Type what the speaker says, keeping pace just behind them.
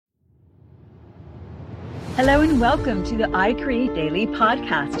Hello and welcome to the I Create Daily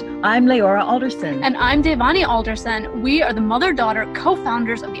podcast. I'm Leora Alderson. And I'm Devani Alderson. We are the mother-daughter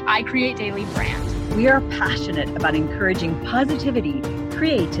co-founders of the I Create Daily brand. We are passionate about encouraging positivity,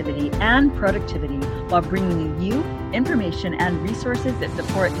 creativity, and productivity while bringing you information and resources that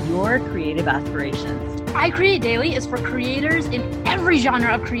support your creative aspirations. I Create Daily is for creators in every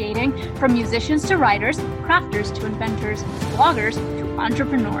genre of creating, from musicians to writers, crafters to inventors, bloggers to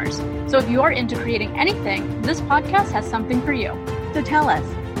entrepreneurs. So if you're into creating anything, this podcast has something for you. So tell us,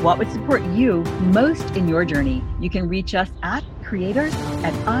 what would support you most in your journey? You can reach us at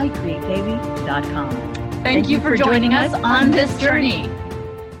creators@icreatedaily.com. Thank you for joining us on this journey.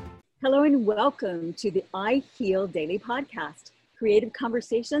 Hello and welcome to the I Heal Daily podcast, creative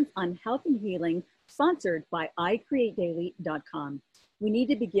conversations on health and healing, sponsored by icreatedaily.com. We need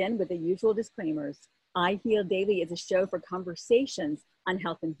to begin with the usual disclaimers. I Heal Daily is a show for conversations on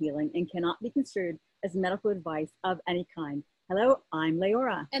health and healing and cannot be construed as medical advice of any kind. Hello, I'm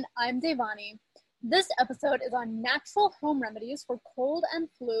Leora. And I'm Devani. This episode is on natural home remedies for cold and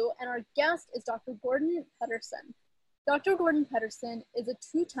flu, and our guest is Dr. Gordon Pedersen. Dr. Gordon Pedersen is a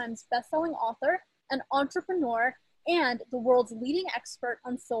 2-time best-selling author, an entrepreneur, and the world's leading expert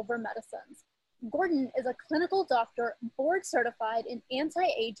on silver medicines. Gordon is a clinical doctor, board certified in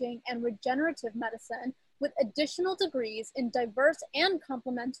anti-aging and regenerative medicine, with additional degrees in diverse and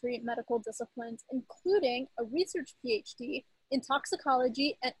complementary medical disciplines, including a research PhD in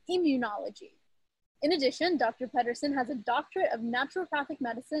toxicology and immunology. In addition, Dr. Pedersen has a doctorate of naturopathic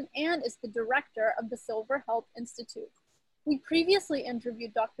medicine and is the director of the Silver Health Institute. We previously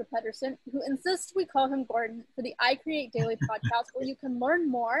interviewed Dr. Pedersen, who insists we call him Gordon, for the I Create Daily podcast, where you can learn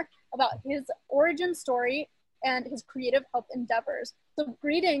more about his origin story and his creative health endeavors. So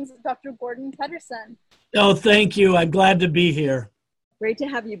greetings, Dr. Gordon Pedersen. Oh, thank you. I'm glad to be here. Great to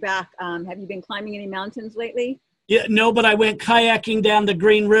have you back. Have you been climbing any mountains lately? Yeah, no, but I went kayaking down the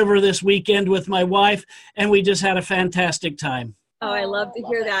Green River this weekend with my wife, and we just had a fantastic time. Oh, I love to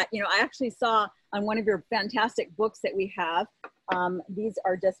hear that. You know, I actually saw on one of your fantastic books that we have, these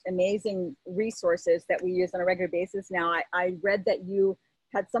are just amazing resources that we use on a regular basis now. I read that you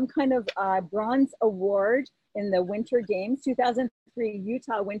had some kind of bronze award in the Winter Games, 2003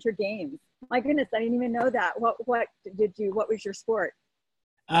 Utah Winter Games. My goodness, I didn't even know that. What was your sport?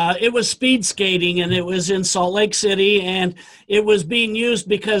 It was speed skating, and it was in Salt Lake City, and it was being used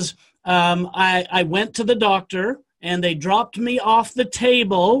because I went to the doctor, and they dropped me off the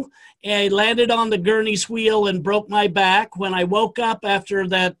table, and I landed on the gurney's wheel and broke my back. When I woke up after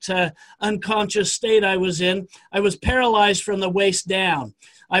that unconscious state I was in, I was paralyzed from the waist down.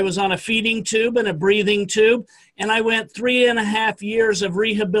 I was on a feeding tube and a breathing tube, and I went 3.5 years of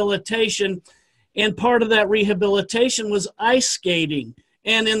rehabilitation, and part of that rehabilitation was ice skating.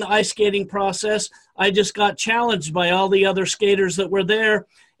 And in the ice skating process, I just got challenged by all the other skaters that were there,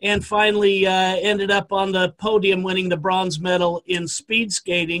 and finally ended up on the podium winning the bronze medal in speed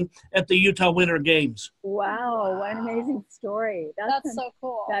skating at the Utah Winter Games. Wow, what an amazing story. That's so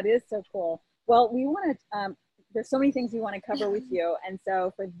cool. That is so cool. Well, we want to, there's so many things we want to cover with you. And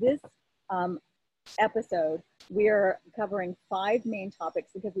so for this episode, we are covering 5 main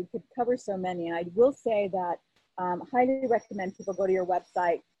topics because we could cover so many. And I will say that highly recommend people go to your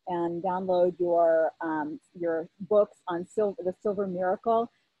website and download your books on the Silver Miracle.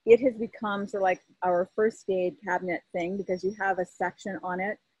 It has become sort of like our first aid cabinet thing because you have a section on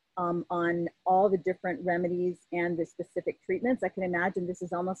it on all the different remedies and the specific treatments. I can imagine this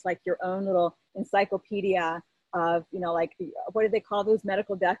is almost like your own little encyclopedia of, like, what do they call those,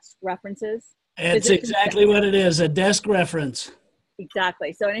 medical desk references? It's exactly what it is, a desk reference.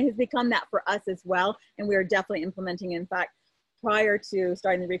 Exactly. So it has become that for us as well. And we are definitely implementing. In fact, prior to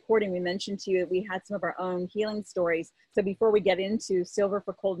starting the recording, we mentioned to you that we had some of our own healing stories. So before we get into silver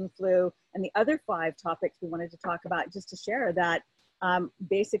for cold and flu and the other 5 topics we wanted to talk about, just to share that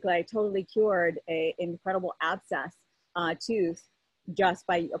basically I totally cured an incredible abscess tooth just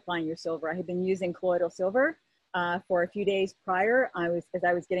by applying your silver. I had been using colloidal silver for a few days prior. I was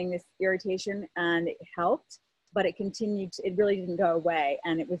getting this irritation, and it helped, but it continued. It really didn't go away,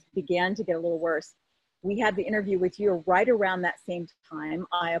 and it began to get a little worse. We had the interview with you right around that same time.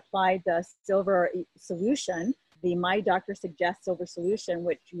 I applied the silver solution, the My Doctor Suggests silver solution,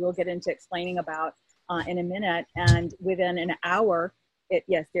 which we'll get into explaining about in a minute. And within an hour,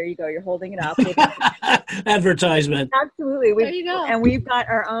 yes, there you go. You're holding it up. Advertisement. Absolutely. There you go. And we've got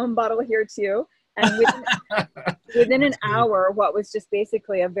our own bottle here too. And within an hour, what was just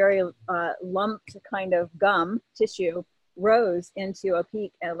basically a very lumped kind of gum tissue rose into a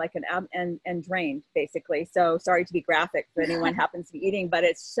peak and drained, basically. So sorry to be graphic for anyone happens to be eating, but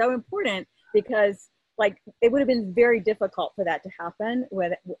it's so important because like it would have been very difficult for that to happen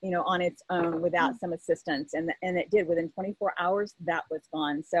with, on its own without some assistance. And it did. Within 24 hours, that was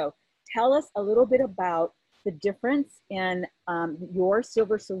gone. So tell us a little bit about the difference in your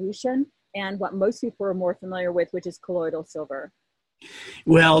silver solution and what most people are more familiar with, which is colloidal silver.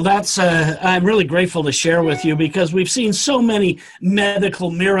 Well, I'm really grateful to share with you because we've seen so many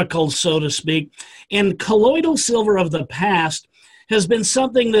medical miracles, so to speak. And colloidal silver of the past has been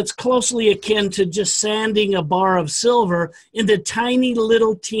something that's closely akin to just sanding a bar of silver into tiny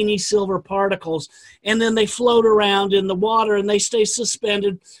little teeny silver particles. And then they float around in the water and they stay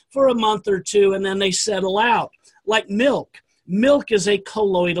suspended for a month or two and then they settle out like milk. Milk is a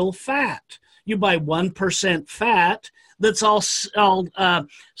colloidal fat. You buy 1% fat that's all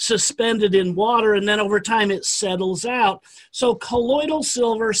suspended in water, and then over time it settles out. So colloidal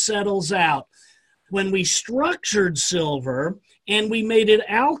silver settles out. When we structured silver and we made it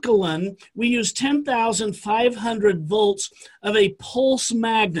alkaline, we used 10,500 volts of a pulse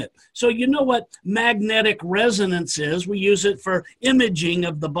magnet. So you know what magnetic resonance is. We use it for imaging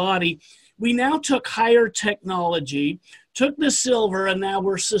of the body. We now took higher technology, took the silver, and now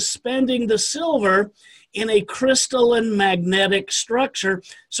we're suspending the silver in a crystalline magnetic structure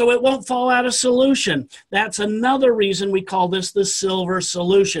so it won't fall out of solution. That's another reason we call this the silver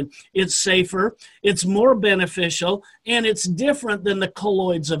solution. It's safer, it's more beneficial, and it's different than the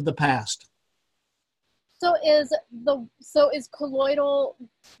colloids of the past. So is colloidal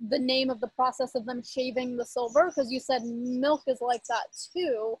the name of the process of them shaving the silver? Because you said milk is like that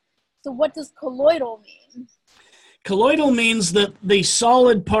too. So what does colloidal mean? Colloidal means that the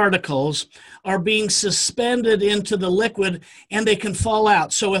solid particles are being suspended into the liquid and they can fall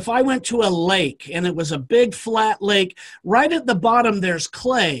out. So if I went to a lake and it was a big flat lake, right at the bottom there's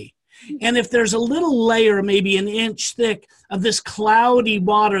clay. And if there's a little layer, maybe an inch thick, of this cloudy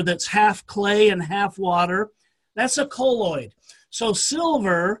water that's half clay and half water, that's a colloid. So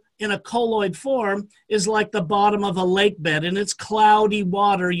silver in a colloid form is like the bottom of a lake bed and it's cloudy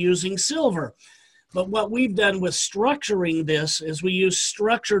water using silver. But what we've done with structuring this is we use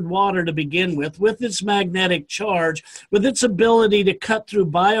structured water to begin with its magnetic charge, with its ability to cut through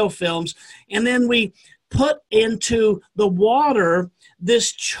biofilms, and then we put into the water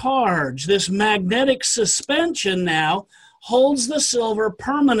this charge, this magnetic suspension now holds the silver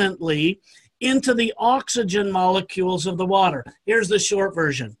permanently into the oxygen molecules of the water. Here's the short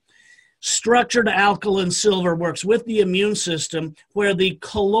version. Structured alkaline silver works with the immune system where the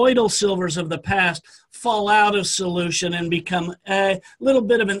colloidal silvers of the past fall out of solution and become a little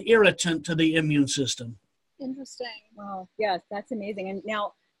bit of an irritant to the immune system. Interesting. Wow. Yes, that's amazing. And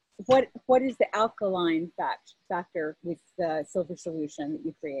now, what is the alkaline factor with the silver solution that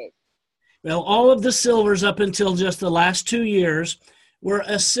you create? Well, all of the silvers up until just the last 2 years were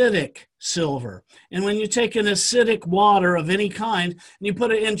acidic silver. And when you take an acidic water of any kind and you put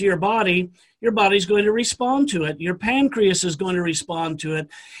it into your body's going to respond to it. Your pancreas is going to respond to it.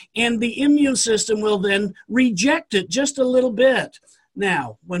 And the immune system will then reject it just a little bit.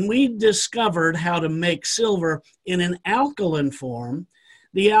 Now, when we discovered how to make silver in an alkaline form,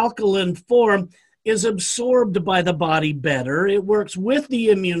 the alkaline form is absorbed by the body better. It works with the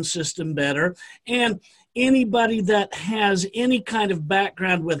immune system better. And anybody that has any kind of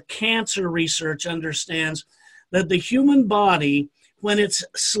background with cancer research understands that the human body, when it's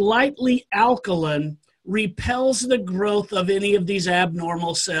slightly alkaline, repels the growth of any of these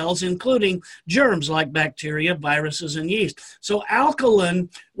abnormal cells, including germs like bacteria, viruses, and yeast. So alkaline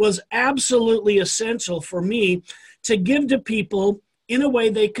was absolutely essential for me to give to people in a way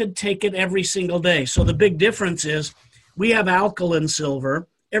they could take it every single day. So the big difference is we have alkaline silver.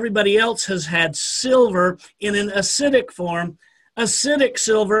 Everybody else has had silver in an acidic form. Acidic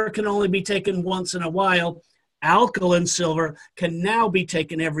silver can only be taken once in a while. Alkaline silver can now be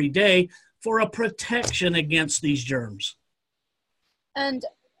taken every day for a protection against these germs. And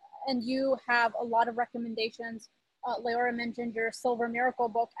you have a lot of recommendations. Laura mentioned your Silver Miracle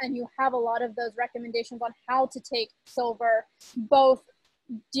book, and you have a lot of those recommendations on how to take silver, both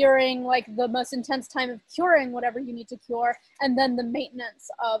during like the most intense time of curing whatever you need to cure, and then the maintenance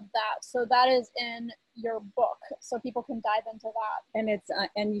of that. So that is in your book, so people can dive into that. And it's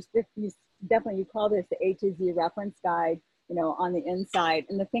and you definitely, you call this the A to Z reference guide, on the inside.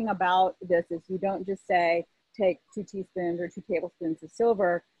 And the thing about this is you don't just say take 2 teaspoons or 2 tablespoons of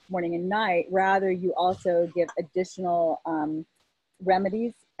silver morning and night. Rather, you also give additional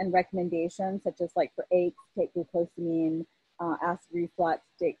remedies and recommendations, such as like for aches, take glucosamine, acid reflux,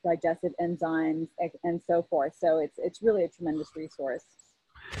 take digestive enzymes, and so forth. So it's really a tremendous resource.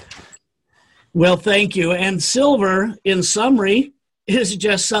 Well, thank you. And silver, in summary, is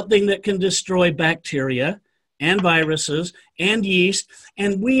just something that can destroy bacteria and viruses and yeast.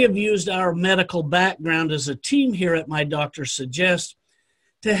 And we have used our medical background as a team here at My Doctor Suggests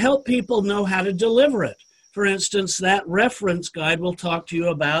to help people know how to deliver it. For instance, that reference guide will talk to you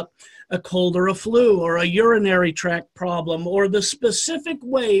about a cold or a flu or a urinary tract problem or the specific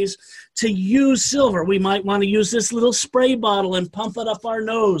ways to use silver. We might want to use this little spray bottle and pump it up our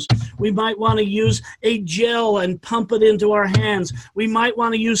nose. We might want to use a gel and pump it into our hands. We might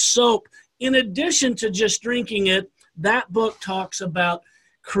want to use soap. In addition to just drinking it, that book talks about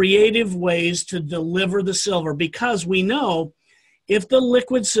creative ways to deliver the silver, because we know if the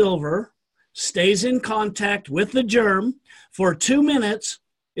liquid silver stays in contact with the germ for 2 minutes,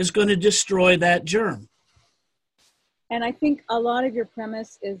 is going to destroy that germ. And I think a lot of your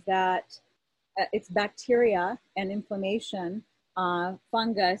premise is that it's bacteria and inflammation,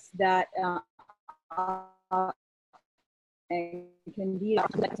 fungus that can be a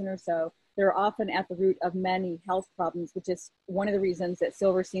dozen or so. They're often at the root of many health problems, which is one of the reasons that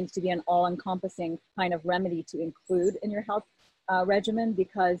silver seems to be an all-encompassing kind of remedy to include in your health regimen,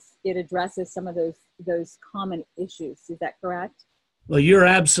 because it addresses some of those common issues. Is that correct? Well, you're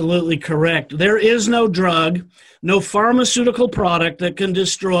absolutely correct. There is no drug, no pharmaceutical product that can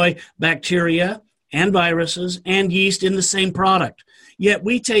destroy bacteria and viruses and yeast in the same product. Yet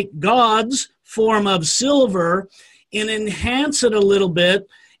we take God's form of silver and enhance it a little bit,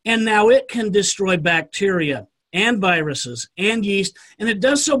 and now it can destroy bacteria and viruses and yeast. And it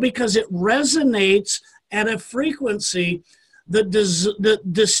does so because it resonates at a frequency that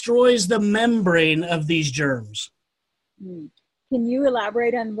destroys the membrane of these germs. Can you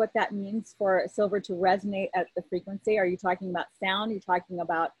elaborate on what that means for silver to resonate at the frequency? Are you talking about sound? Are you talking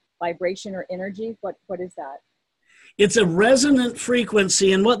about vibration or energy? What is that? It's a resonant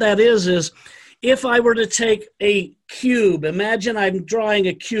frequency, and what that is if I were to take a cube, imagine I'm drawing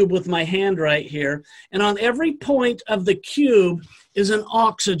a cube with my hand right here, and on every point of the cube is an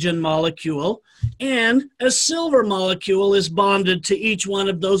oxygen molecule, and a silver molecule is bonded to each one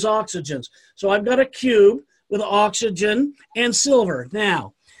of those oxygens. So I've got a cube with oxygen and silver.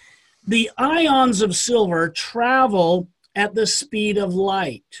 Now, the ions of silver travel at the speed of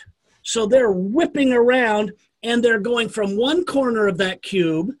light. So they're whipping around, and they're going from one corner of that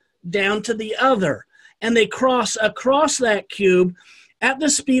cube down to the other. And they cross across that cube at the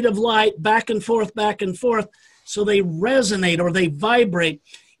speed of light, back and forth, so they resonate or they vibrate.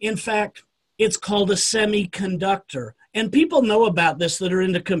 In fact, it's called a semiconductor. And people know about this that are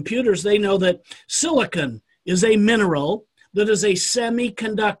into computers. They know that silicon is a mineral that is a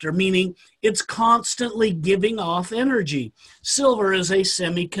semiconductor, meaning it's constantly giving off energy. Silver is a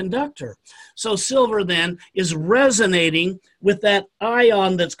semiconductor. So silver then is resonating with that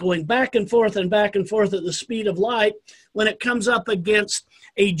ion that's going back and forth at the speed of light. When it comes up against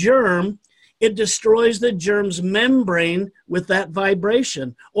a germ, it destroys the germ's membrane with that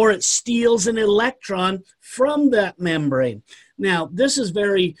vibration, or it steals an electron from that membrane. Now, this is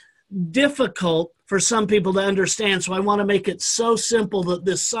very difficult for some people to understand, so I want to make it so simple that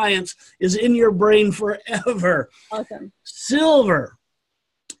this science is in your brain forever. Awesome. Silver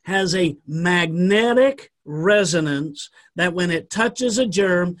has a magnetic resonance that when it touches a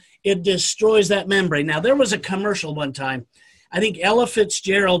germ, it destroys that membrane. Now, there was a commercial one time. I think Ella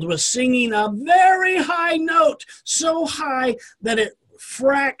Fitzgerald was singing a very high note, so high that it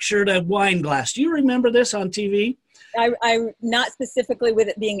fractured a wine glass. Do you remember this on TV? I not specifically with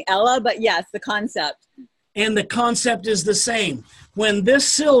it being Ella, but yes, the concept. And the concept is the same. When this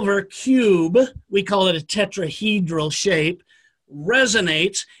silver cube, we call it a tetrahedral shape,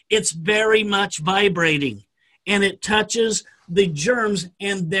 resonates, it's very much vibrating. And it touches the germs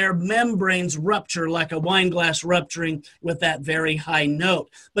and their membranes rupture like a wine glass rupturing with that very high note.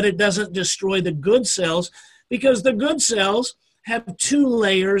 But it doesn't destroy the good cells, because the good cells have 2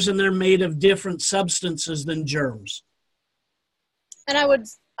 layers and they're made of different substances than germs. And I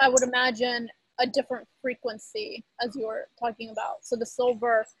would imagine a different frequency, as you were talking about. So the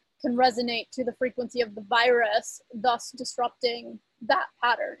silver can resonate to the frequency of the virus, thus disrupting that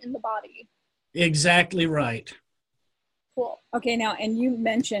pattern in the body. Exactly right. Cool. Okay, now, and you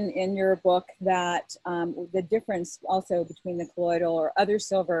mentioned in your book that the difference also between the colloidal or other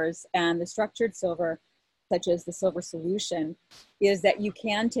silvers and the structured silver, such as the silver solution, is that you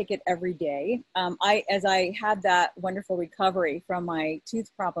can take it every day. As I had that wonderful recovery from my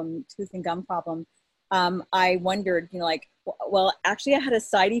tooth and gum problem, I wondered, well, actually I had a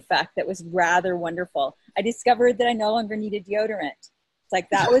side effect that was rather wonderful. I discovered that I no longer needed deodorant. It's like,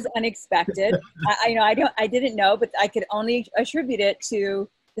 that was unexpected. I didn't know, but I could only attribute it to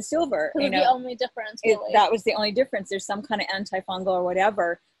the silver. It was the only difference, really. That was the only difference. There's some kind of antifungal or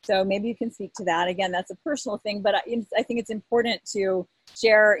whatever. So maybe you can speak to that. Again, that's a personal thing, but I think it's important to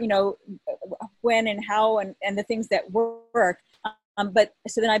share, when and how and the things that work. But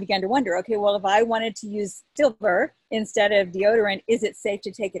so then I began to wonder, okay, well, if I wanted to use silver instead of deodorant, is it safe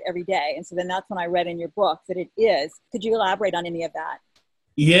to take it every day? And so then that's when I read in your book that it is. Could you elaborate on any of that?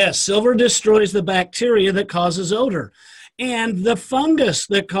 Yes, silver destroys the bacteria that causes odor and the fungus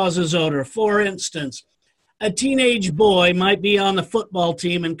that causes odor. For instance, a teenage boy might be on the football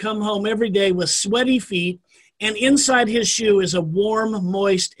team and come home every day with sweaty feet, and inside his shoe is a warm,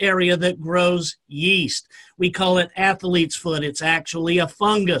 moist area that grows yeast. We call it athlete's foot. It's actually a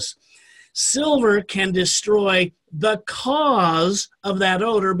fungus. Silver can destroy the cause of that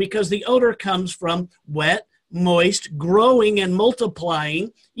odor because the odor comes from wet, moist, growing and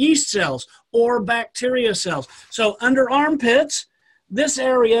multiplying yeast cells or bacteria cells. So under armpits, this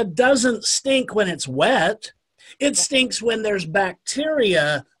area doesn't stink when it's wet. It stinks when there's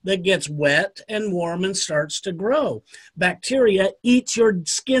bacteria that gets wet and warm and starts to grow. Bacteria eat your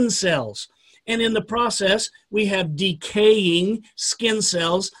skin cells. And in the process, we have decaying skin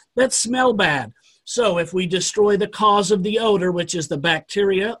cells that smell bad. So if we destroy the cause of the odor, which is the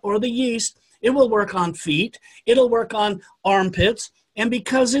bacteria or the yeast, it will work on feet. It'll work on armpits. And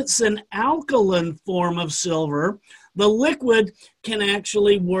because it's an alkaline form of silver, the liquid can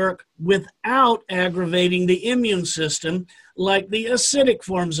actually work without aggravating the immune system like the acidic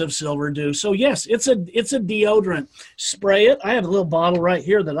forms of silver do. So yes, it's a deodorant. Spray it. I have a little bottle right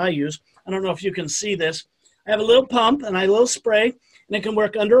here that I use. I don't know if you can see this. I have a little pump and a little spray, and it can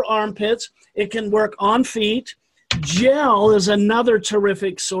work under armpits. It can work on feet. Gel is another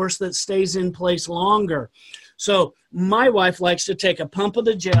terrific source that stays in place longer. So my wife likes to take a pump of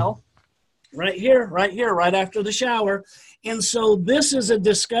the gel right here, right after the shower. And so this is a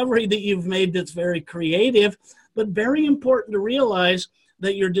discovery that you've made that's very creative, but very important to realize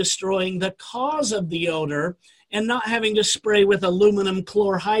that you're destroying the cause of the odor and not having to spray with aluminum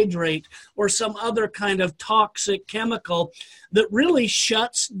chlorhydrate or some other kind of toxic chemical that really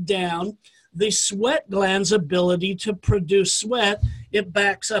shuts down the sweat gland's ability to produce sweat. It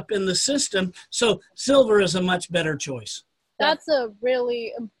backs up in the system. So silver is a much better choice. That's a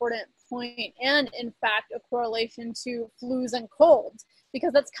really important point, and in fact, a correlation to flus and colds,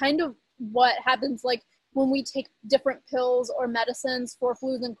 because that's kind of what happens. Like when we take different pills or medicines for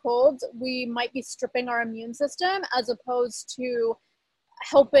flus and colds, we might be stripping our immune system as opposed to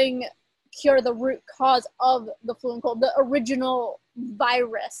helping cure the root cause of the flu and cold, the original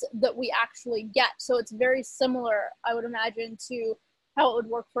virus that we actually get. So it's very similar, I would imagine, to how it would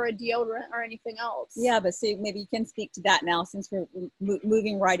work for a deodorant or anything else. Yeah, but see, maybe you can speak to that now, since we're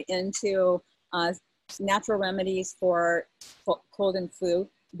moving right into natural remedies for cold and flu,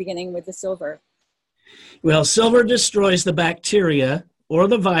 beginning with the silver. Well, silver destroys the bacteria or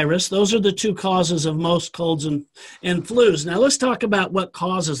the virus. Those are the two causes of most colds and flus. Now let's talk about what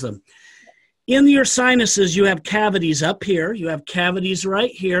causes them. In your sinuses, you have cavities up here. You have cavities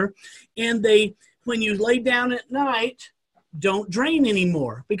right here. And they, when you lay down at night, don't drain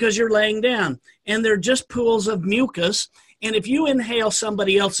anymore because you're laying down. And they're just pools of mucus. And if you inhale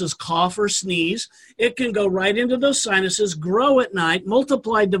somebody else's cough or sneeze, it can go right into those sinuses, grow at night,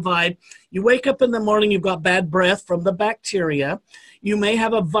 multiply, divide. You wake up in the morning, you've got bad breath from the bacteria. You may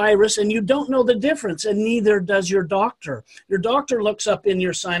have a virus and you don't know the difference, and neither does your doctor. Your doctor looks up in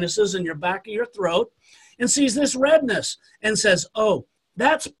your sinuses and your back of your throat and sees this redness and says, oh,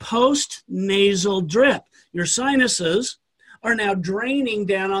 that's post-nasal drip. Your sinuses are now draining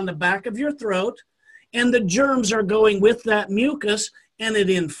down on the back of your throat, and the germs are going with that mucus, and it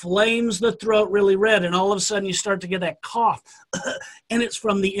inflames the throat really red, and all of a sudden you start to get that cough, and it's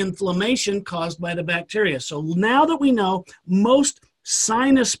from the inflammation caused by the bacteria. So now that we know most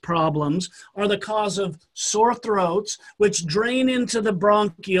sinus problems are the cause of sore throats, which drain into the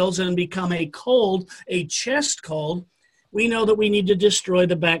bronchioles and become a cold, a chest cold, we know that we need to destroy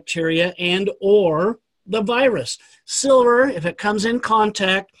the bacteria and or the virus. Silver, if it comes in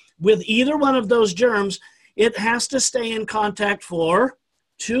contact with either one of those germs, it has to stay in contact for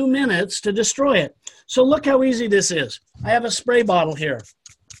 2 minutes to destroy it. So look how easy this is. I have a spray bottle here.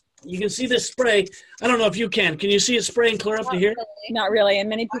 You can see this spray. I don't know if you can. Can you see it spraying clear up to here? Not really, and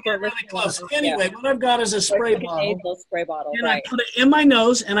many people are really close. Anyway, what I've got is a spray bottle. Spray bottle, and right. I put it in my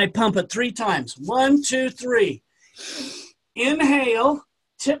nose, and I pump it 3 times. 1, 2, 3. Inhale.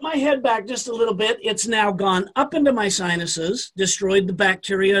 Tip my head back just a little bit. It's now gone up into my sinuses, destroyed the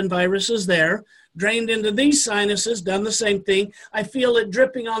bacteria and viruses there, drained into these sinuses, done the same thing. I feel it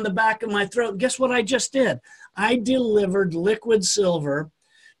dripping on the back of my throat. Guess what I just did? I delivered liquid silver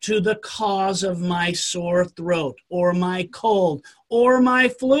to the cause of my sore throat or my cold or my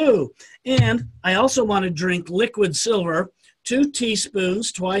flu. And I also want to drink liquid silver, 2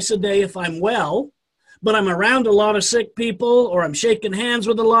 teaspoons twice a day if I'm well, but I'm around a lot of sick people or I'm shaking hands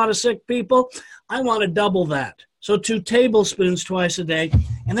with a lot of sick people. I want to double that. So 2 tablespoons twice a day.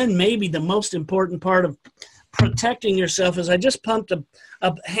 And then maybe the most important part of protecting yourself is I just pumped a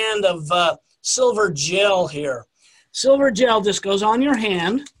hand of silver gel here. Silver gel just goes on your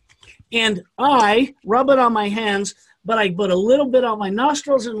hand, and I rub it on my hands, but I put a little bit on my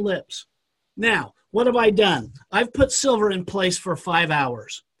nostrils and lips. Now, what have I done? I've put silver in place for 5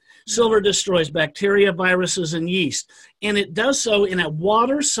 hours. Silver destroys bacteria, viruses, and yeast, and it does so in a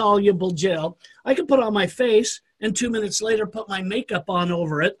water-soluble gel. I can put it on my face, and 2 minutes later put my makeup on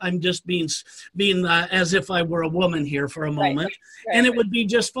over it. I'm just being as if I were a woman here for a moment, right. And it would be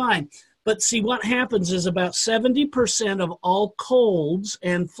just fine. But see, what happens is about 70% of all colds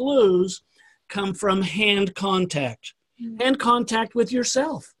and flus come from hand contact, hand contact with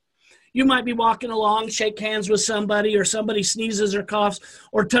yourself. You might be walking along, shake hands with somebody, or somebody sneezes or coughs,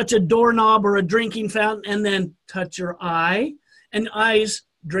 or touch a doorknob or a drinking fountain, and then touch your eye, and eyes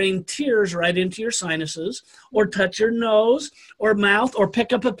drain tears right into your sinuses, or touch your nose or mouth, or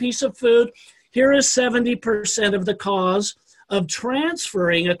pick up a piece of food. Here is 70% of the cause of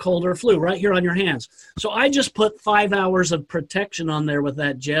transferring a cold or flu right here on your hands. So I just put 5 hours of protection on there with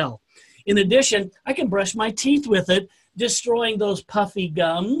that gel. In addition, I can brush my teeth with it, destroying those puffy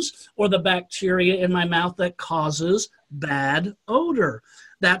gums or the bacteria in my mouth that causes bad odor.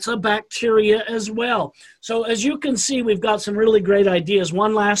 That's a bacteria as well. So as you can see, we've got some really great ideas.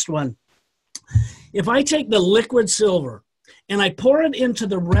 One last one. If I take the liquid silver and I pour it into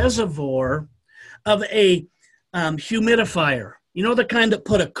the reservoir of a humidifier, you know, the kind that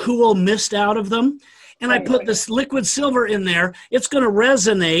put a cool mist out of them, and I put this liquid silver in there, it's going to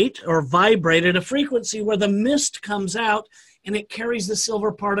resonate or vibrate at a frequency where the mist comes out and it carries the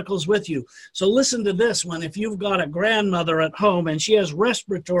silver particles with you. So listen to this one. If you've got a grandmother at home and she has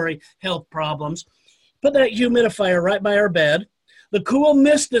respiratory health problems, put that humidifier right by her bed. The cool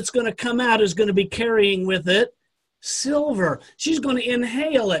mist that's going to come out is going to be carrying with it silver. She's going to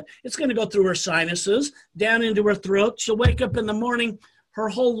inhale it. It's going to go through her sinuses, down into her throat. She'll wake up in the morning. Her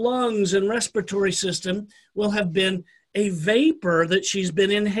whole lungs and respiratory system will have been a vapor that she's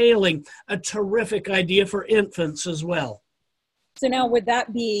been inhaling. A terrific idea for infants as well. So now would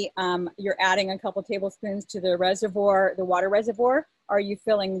that be, you're adding a couple tablespoons to the reservoir, the water reservoir? Or are you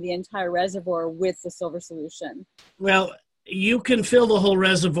filling the entire reservoir with the silver solution? Well, you can fill the whole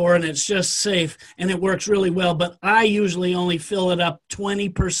reservoir and it's just safe and it works really well, but I usually only fill it up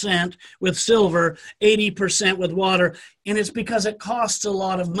 20% with silver, 80% with water, and it's because it costs a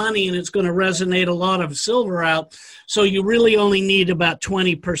lot of money and it's going to resonate a lot of silver out, so you really only need about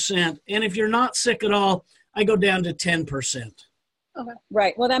 20%. And if you're not sick at all, I go down to 10%. Okay.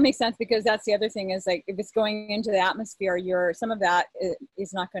 Right. Well, that makes sense, because that's the other thing is, like, if it's going into the atmosphere, some of that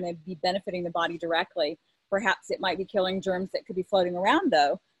is not going to be benefiting the body directly. Perhaps it might be killing germs that could be floating around,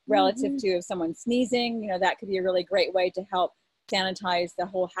 though, relative to if someone's sneezing. You know, that could be a really great way to help sanitize the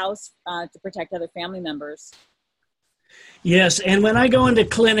whole house to protect other family members. Yes, and when I go into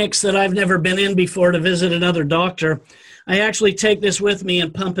clinics that I've never been in before to visit another doctor, I actually take this with me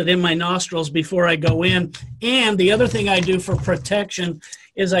and pump it in my nostrils before I go in. And the other thing I do for protection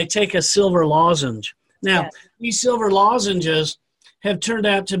is I take a silver lozenge. Now, these silver lozenges have turned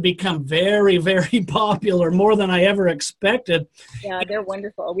out to become very, very popular, more than I ever expected. Yeah, they're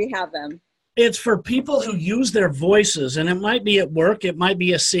wonderful. We have them. It's for people who use their voices, and it might be at work, it might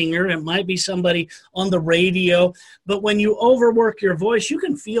be a singer, it might be somebody on the radio, but when you overwork your voice, you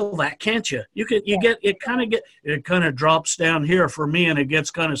can feel that, can't you? It kind of drops down here for me, and it gets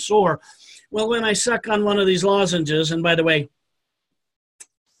kind of sore. Well, when I suck on one of these lozenges, and by the way,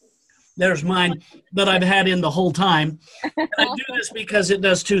 there's mine that I've had in the whole time. And I do this because it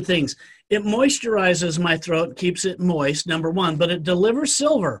does two things. It moisturizes my throat, keeps it moist, number one, but it delivers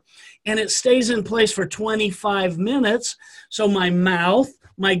silver, and it stays in place for 25 minutes. So my mouth,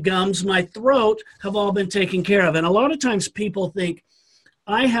 my gums, my throat have all been taken care of. And a lot of times people think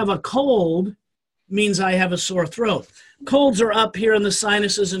I have a cold means I have a sore throat. Colds are up here in the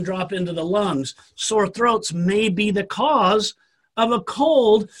sinuses and drop into the lungs. Sore throats may be the cause of a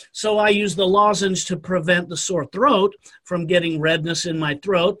cold, so I use the lozenge to prevent the sore throat from getting redness in my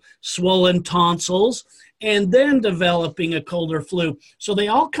throat, swollen tonsils, and then developing a cold or flu. So they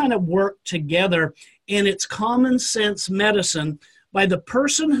all kind of work together, and it's common sense medicine by the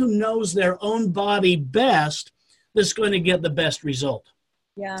person who knows their own body best that's going to get the best result.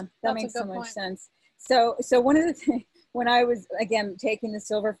 Yeah, that makes so much sense. So one of the things, when I was, again, taking the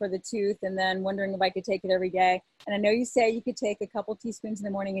silver for the tooth and then wondering if I could take it every day. And I know you say you could take a couple teaspoons in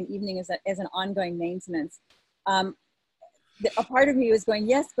the morning and evening as an ongoing maintenance. A part of me was going,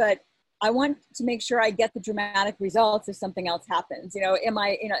 yes, but I want to make sure I get the dramatic results if something else happens.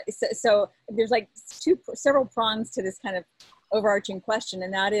 So there's like several prongs to this kind of overarching question.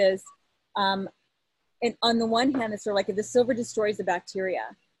 And that is, and on the one hand, it's sort of like if the silver destroys the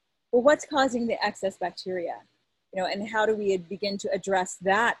bacteria, well, what's causing the excess bacteria? And how do we begin to address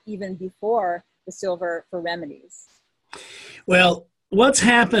that even before the silver for remedies? Well, what's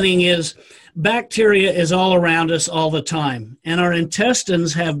happening is bacteria is all around us all the time, and our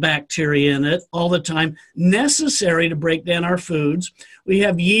intestines have bacteria in it all the time, necessary to break down our foods. We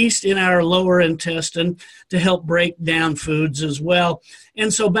have yeast in our lower intestine to help break down foods as well.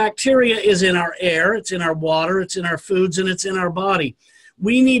 And so bacteria is in our air, it's in our water, it's in our foods, and it's in our body.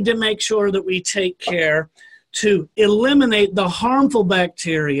 We need to make sure that we take care to eliminate the harmful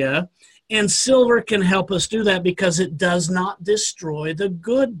bacteria, and silver can help us do that because it does not destroy the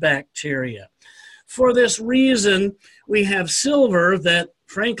good bacteria. For this reason, we have silver that,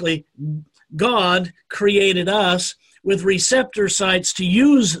 frankly, God created us with receptor sites to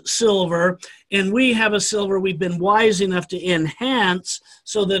use silver, and we have a silver we've been wise enough to enhance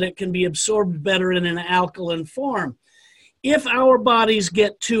so that it can be absorbed better in an alkaline form. If our bodies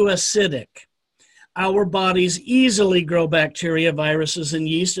get too acidic, our bodies easily grow bacteria, viruses, and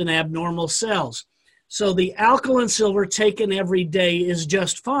yeast and abnormal cells. So the alkaline silver taken every day is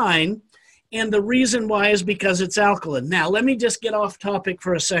just fine. And the reason why is because it's alkaline. Now, let me just get off topic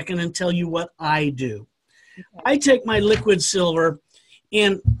for a second and tell you what I do. Okay. I take my liquid silver,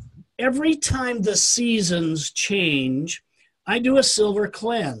 and every time the seasons change, I do a silver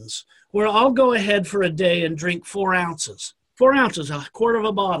cleanse where I'll go ahead for a day and drink 4 ounces. 4 ounces, a quarter of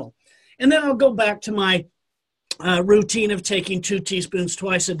a bottle. And then I'll go back to my routine of taking 2 teaspoons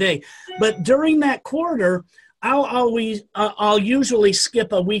twice a day. But during that quarter, I'll usually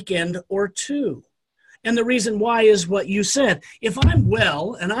skip a weekend or 2. And the reason why is what you said. If I'm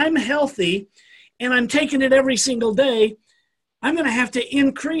well and I'm healthy and I'm taking it every single day, I'm going to have to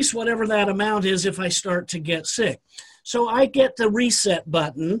increase whatever that amount is if I start to get sick. So I get the reset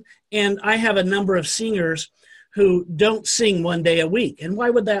button, and I have a number of singers who don't sing one day a week. And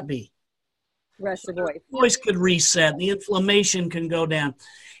why would that be? Rest of voice. Voice could reset, the inflammation can go down.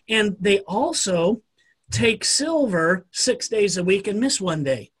 And they also take silver 6 days a week and miss one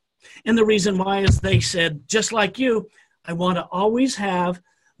day. And the reason why is they said, just like you, I want to always have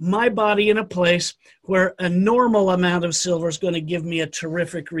my body in a place where a normal amount of silver is going to give me a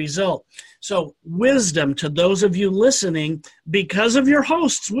terrific result. So wisdom to those of you listening, because of your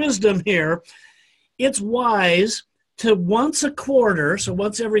host's wisdom here, it's wise to once a quarter, so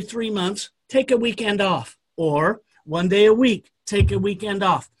once every 3 months, take a weekend off, or 1 day a week, take a weekend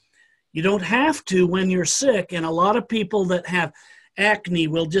off. You don't have to when you're sick, and a lot of people that have acne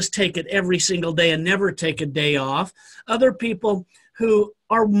will just take it every single day and never take a day off. Other people who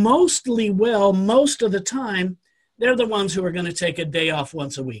are mostly well most of the time, they're the ones who are going to take a day off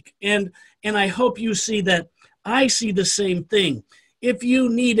once a week. And I hope you see that I see the same thing. If you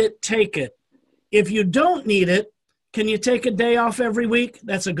need it, take it. If you don't need it, can you take a day off every week?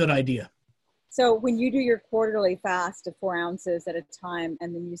 That's a good idea. So when you do your quarterly fast of 4 ounces at a time,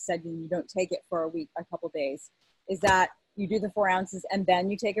 and then you said you don't take it for a week, a couple days, is that you do the 4 ounces and then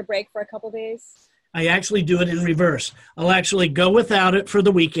you take a break for a couple days? I actually do it in reverse. I'll actually go without it for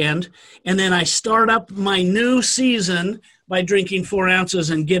the weekend, and then I start up my new season by drinking 4 ounces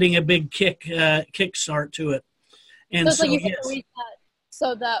and getting a big kick start to it. And so you hit the reset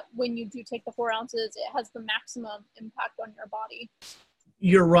so that when you do take the 4 ounces, it has the maximum impact on your body.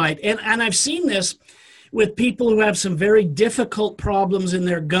 You're right. And I've seen this with people who have some very difficult problems in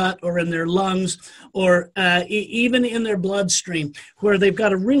their gut or in their lungs or even in their bloodstream, where they've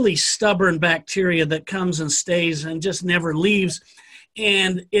got a really stubborn bacteria that comes and stays and just never leaves.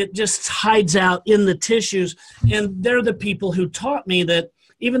 And it just hides out in the tissues. And they're the people who taught me that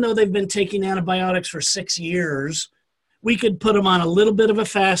even though they've been taking antibiotics for 6 years, we could put them on a little bit of a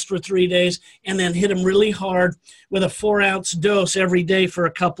fast for 3 days and then hit them really hard with a 4-ounce dose every day for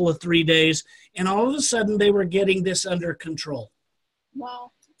a couple of 3 days. And all of a sudden they were getting this under control.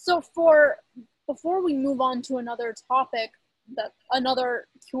 Wow. So before we move on to another topic, that another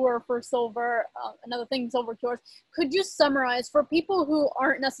cure for silver, another thing silver cures, could you summarize for people who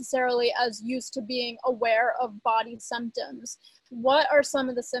aren't necessarily as used to being aware of body symptoms, what are some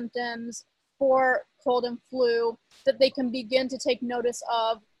of the symptoms for cold and flu that they can begin to take notice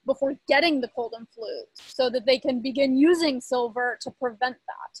of before getting the cold and flu so that they can begin using silver to prevent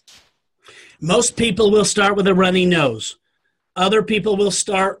that? Most people will start with a runny nose. Other people will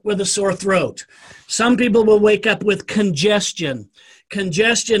start with a sore throat. Some people will wake up with congestion.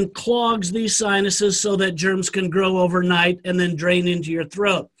 Congestion clogs these sinuses so that germs can grow overnight and then drain into your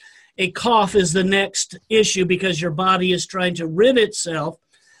throat. A cough is the next issue because your body is trying to rid itself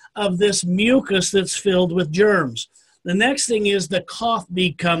of this mucus that's filled with germs. The next thing is the cough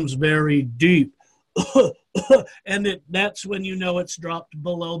becomes very deep. And that's when you know it's dropped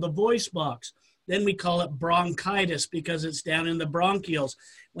below the voice box. Then we call it bronchitis because it's down in the bronchioles.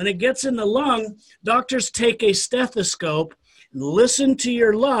 When it gets in the lung, doctors take a stethoscope and listen to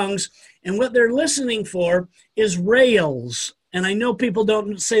your lungs, and what they're listening for is rales. And I know people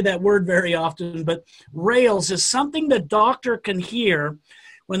don't say that word very often, but rales is something the doctor can hear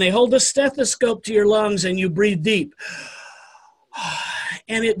when they hold a stethoscope to your lungs and you breathe deep.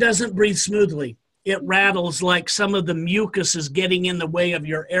 And it doesn't breathe smoothly. It rattles like some of the mucus is getting in the way of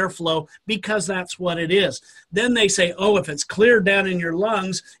your airflow because that's what it is. Then they say, oh, if it's clear down in your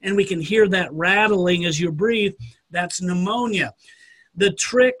lungs and we can hear that rattling as you breathe, that's pneumonia. The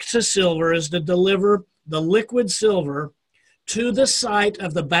trick to silver is to deliver the liquid silver to the site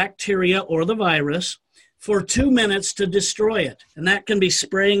of the bacteria or the virus for 2 minutes to destroy it. And that can be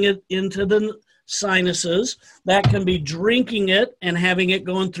spraying it into the sinuses. That can be drinking it and having it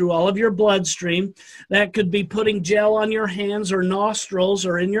going through all of your bloodstream. That could be putting gel on your hands or nostrils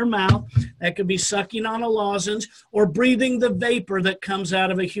or in your mouth. That could be sucking on a lozenge or breathing the vapor that comes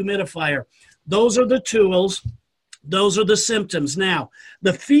out of a humidifier. Those are the tools. Those are the symptoms. Now,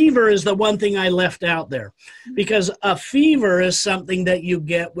 the fever is the one thing I left out there because a fever is something that you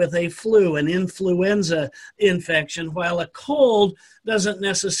get with a flu, an influenza infection, while a cold doesn't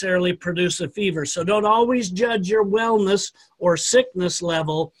necessarily produce a fever. So don't always judge your wellness or sickness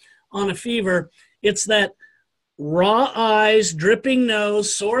level on a fever. It's that raw eyes, dripping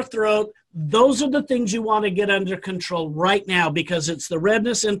nose, sore throat. Those are the things you want to get under control right now because it's the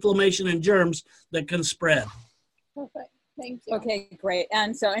redness, inflammation, and germs that can spread. Perfect. Thank you. Okay, great.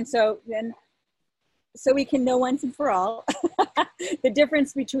 And so we can know once and for all the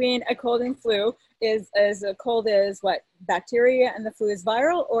difference between a cold and flu is a cold is what, bacteria, and the flu is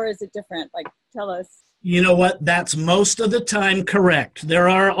viral, or is it different? Like, tell us. You know what? That's most of the time correct. There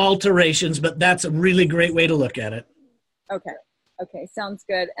are alterations, but that's a really great way to look at it. Okay, sounds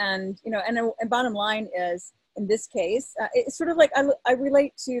good. And and bottom line is, in this case, it's sort of like I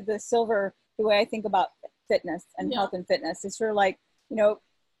relate to the silver the way I think about fitness and health and fitness. It's sort of like,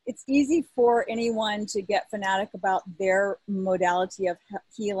 it's easy for anyone to get fanatic about their modality of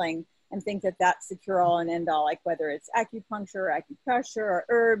healing and think that that's the cure all and end all, like whether it's acupuncture or acupressure or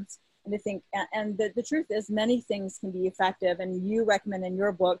herbs. And the truth is many things can be effective. And you recommend in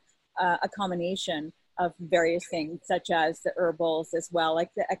your book a combination of various things, such as the herbals as well,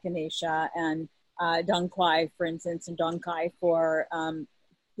 like the echinacea and dong quai, for instance, and dong quai for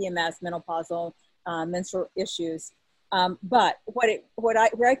PMS, menopausal menstrual issues. But where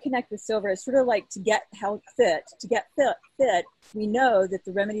I connect with silver is sort of like to get fit, we know that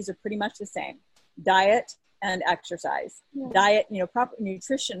the remedies are pretty much the same: diet and exercise. Diet, proper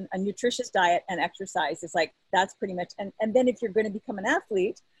nutrition, a nutritious diet and exercise is like, that's pretty much, and then if you're going to become an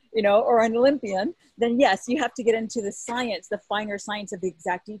athlete, or an Olympian, then yes, you have to get into the science, the finer science of the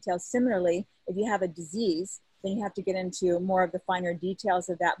exact details. Similarly, if you have a disease, then you have to get into more of the finer details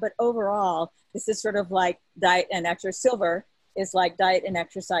of that. But overall, this is sort of like diet and exercise. Silver is like diet and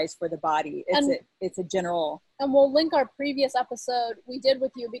exercise for the body. It's a general. And we'll link our previous episode we did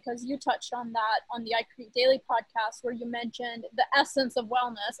with you because you touched on that on the I Create Daily podcast where you mentioned the essence of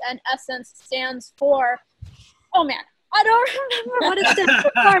wellness, and essence stands for, oh man, I don't remember what it stands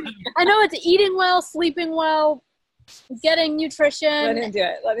for. I know it's eating well, sleeping well, getting nutrition. Let him do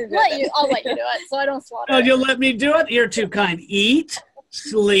it. I'll let you do it so I don't slaughter. Oh, you'll let me do it? You're too kind. Eat,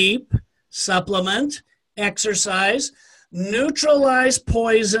 sleep, supplement, exercise, neutralize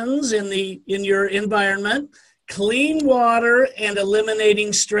poisons in your environment, clean water, and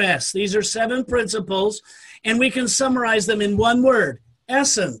eliminating stress. These are 7 principles, and we can summarize them in one word: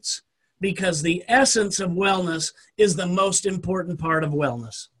 essence, because the essence of wellness is the most important part of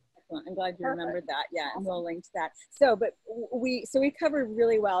wellness. I'm glad you remembered that. Yeah, and we'll link to that. So we covered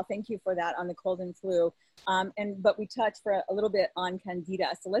really well. Thank you for that on the cold and flu. But we touched for a little bit on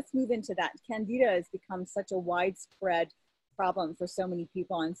Candida. So let's move into that. Candida has become such a widespread problem for so many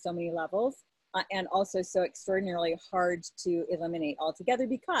people on so many levels, and also so extraordinarily hard to eliminate altogether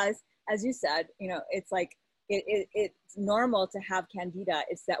because, as you said, it's like it's normal to have Candida.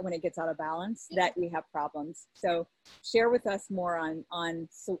 It's that when it gets out of balance that we have problems. So share with us more on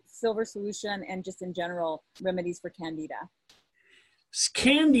silver solution and just in general remedies for Candida.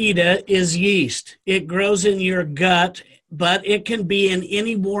 Candida is yeast. It grows in your gut, but it can be in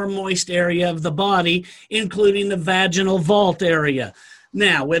any warm, moist area of the body, including the vaginal vault area.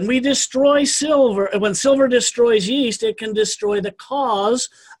 Now, when we destroy silver, when silver destroys yeast, it can destroy the cause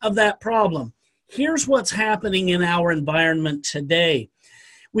of that problem. Here's what's happening in our environment today.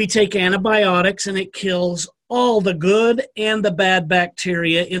 We take antibiotics and it kills all the good and the bad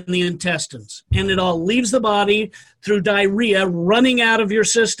bacteria in the intestines. And it all leaves the body through diarrhea running out of your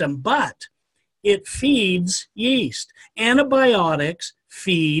system. But it feeds yeast. Antibiotics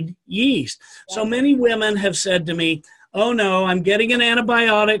feed yeast. So many women have said to me, oh no, I'm getting an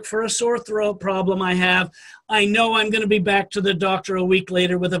antibiotic for a sore throat problem I have. I know I'm going to be back to the doctor a week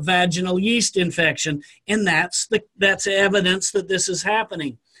later with a vaginal yeast infection. And that's evidence that this is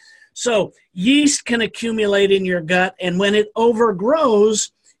happening. So yeast can accumulate in your gut, and when it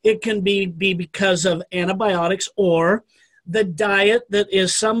overgrows, it can be because of antibiotics or the diet that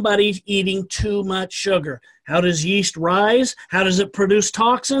is somebody eating too much sugar. How does yeast rise? How does it produce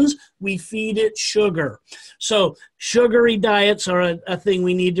toxins? We feed it sugar. So sugary diets are a thing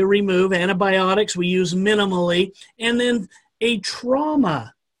we need to remove. Antibiotics we use minimally. And then a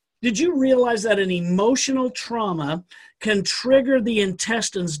trauma. Did you realize that an emotional trauma can trigger the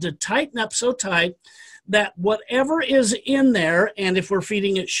intestines to tighten up so tight that whatever is in there, and if we're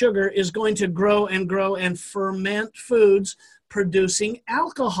feeding it sugar, is going to grow and ferment foods, producing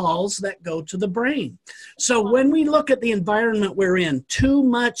alcohols that go to the brain. So when we look at the environment we're in, too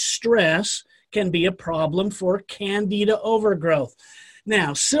much stress can be a problem for candida overgrowth.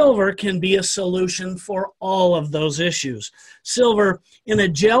 Now, silver can be a solution for all of those issues. Silver in a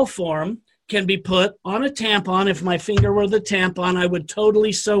gel form can be put on a tampon. If my finger were the tampon, I would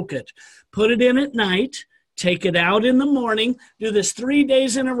totally soak it. Put it in at night, take it out in the morning, do this 3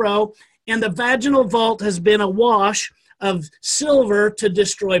 days in a row, and the vaginal vault has been awash of silver to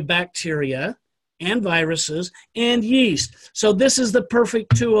destroy bacteria and viruses and yeast. So this is the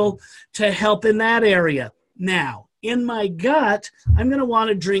perfect tool to help in that area. Now, in my gut, I'm going to want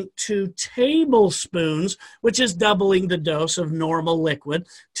to drink 2 tablespoons, which is doubling the dose of normal liquid,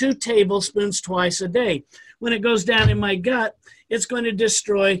 2 tablespoons twice a day. When it goes down in my gut, it's going to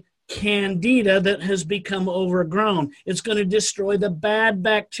destroy candida that has become overgrown. It's going to destroy the bad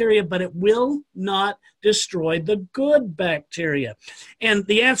bacteria, but it will not destroy the good bacteria. And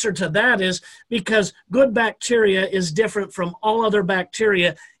the answer to that is because good bacteria is different from all other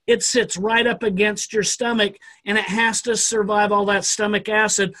bacteria. It sits right up against your stomach, and it has to survive all that stomach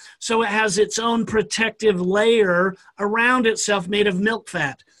acid, so it has its own protective layer around itself made of milk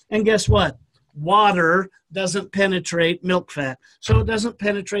fat. And guess what? Water doesn't penetrate milk fat, so it doesn't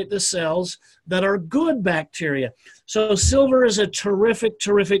penetrate the cells that are good bacteria. So silver is a terrific,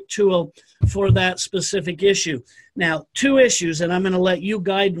 terrific tool for that specific issue. Now, 2 issues, and I'm going to let you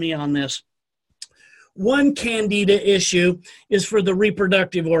guide me on this. One candida issue is for the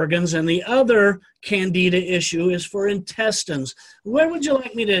reproductive organs, and the other candida issue is for intestines. Where would you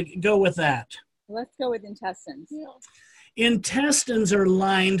like me to go with that? Let's go with intestines. Yeah. Intestines are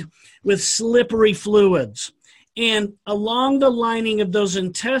lined with slippery fluids. And along the lining of those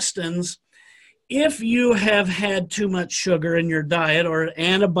intestines, if you have had too much sugar in your diet or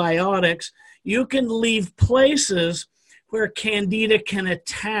antibiotics, you can leave places where candida can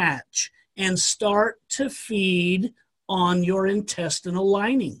attach and start to feed on your intestinal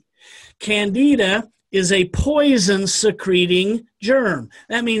lining. Candida is a poison-secreting germ.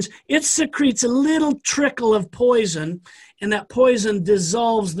 That means it secretes a little trickle of poison, and that poison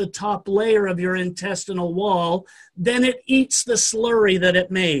dissolves the top layer of your intestinal wall. Then it eats the slurry that it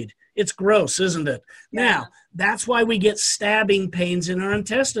made. It's gross, isn't it? Yeah. Now, that's why we get stabbing pains in our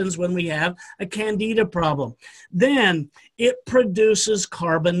intestines when we have a candida problem. Then it produces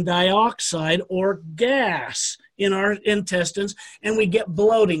carbon dioxide or gas in our intestines, and we get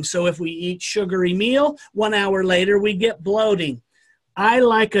bloating. So if we eat sugary meal, 1 hour later, we get bloating. I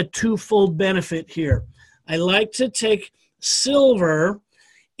like a twofold benefit here. I like to take silver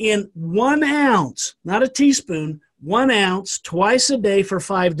in 1 ounce, not a teaspoon, 1 ounce twice a day for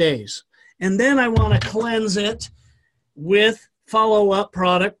 5 days. And then I want to cleanse it with follow-up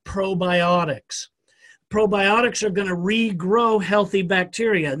product probiotics. Probiotics are going to regrow healthy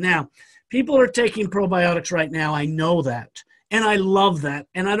bacteria. Now, people are taking probiotics right now. I know that. And I love that.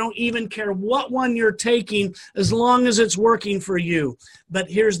 And I don't even care what one you're taking as long as it's working for you. But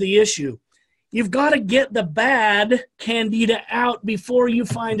here's the issue. You've got to get the bad candida out before you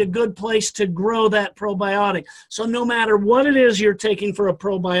find a good place to grow that probiotic. So no matter what it is you're taking for a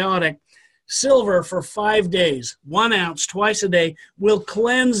probiotic, silver for 5 days, 1 ounce twice a day, will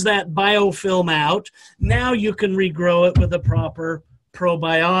cleanse that biofilm out. Now you can regrow it with a proper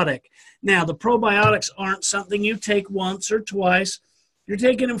probiotic. Now, the probiotics aren't something you take once or twice. You're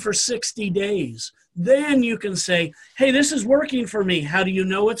taking them for 60 days. Then you can say, hey, this is working for me. How do you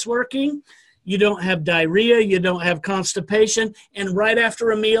know it's working? You don't have diarrhea, you don't have constipation, and right after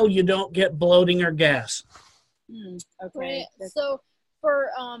a meal, you don't get bloating or gas. Okay. Right. So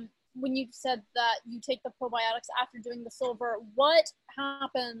for when you said that you take the probiotics after doing the silver, what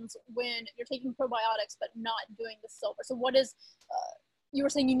happens when you're taking probiotics but not doing the silver? So what is, you were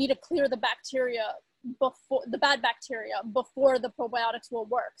saying you need to clear the bacteria before the bad bacteria before the probiotics will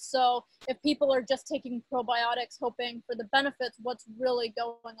work. So if people are just taking probiotics hoping for the benefits, what's really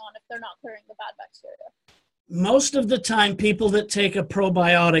going on if they're not clearing the bad bacteria? Most of the time, people that take a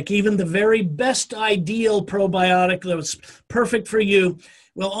probiotic, even the very best ideal probiotic that's perfect for you,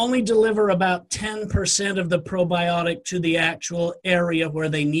 will only deliver about 10% of the probiotic to the actual area where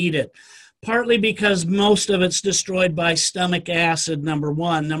they need it. Partly because most of it's destroyed by stomach acid, number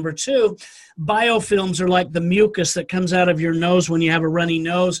one. Number two, biofilms are like the mucus that comes out of your nose when you have a runny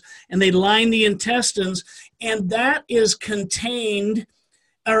nose, and they line the intestines, and that is contained,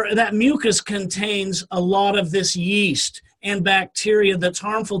 or that mucus contains a lot of this yeast and bacteria that's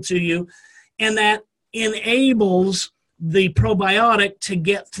harmful to you, and that enables the probiotic to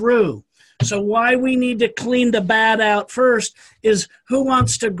get through. So why we need to clean the bad out first is, who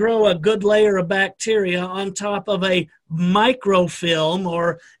wants to grow a good layer of bacteria on top of a microfilm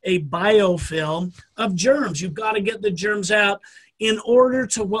or a biofilm of germs? You've got to get the germs out in order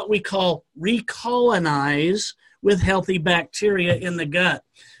to what we call recolonize with healthy bacteria in the gut.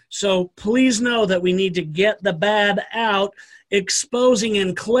 So please know that we need to get the bad out, exposing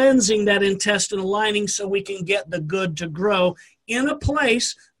and cleansing that intestinal lining so we can get the good to grow in a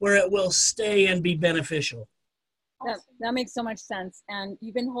place where it will stay and be beneficial. That makes so much sense. And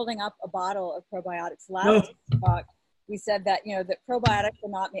you've been holding up a bottle of probiotics. Last talk, we said that, that probiotics are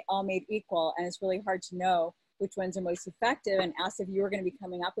not all made equal, and it's really hard to know which ones are most effective, and asked if you were going to be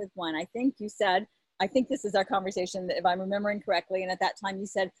coming up with one. I think you said, I think this is our conversation, if I'm remembering correctly, and at that time you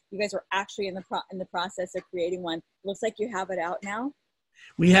said you guys were actually in the process of creating one. Looks like you have it out now.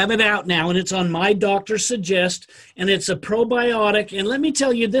 We have it out now, and it's on My Doctor Suggest, and it's a probiotic. And let me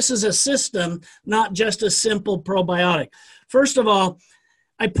tell you, this is a system, not just a simple probiotic. First of all,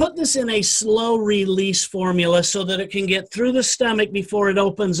 I put this in a slow release formula so that it can get through the stomach before it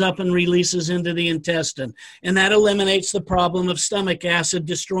opens up and releases into the intestine. And that eliminates the problem of stomach acid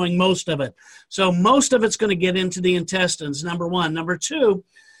destroying most of it. So most of it's going to get into the intestines, number one. Number two,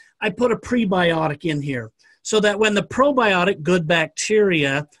 I put a prebiotic in here, so that when the probiotic, good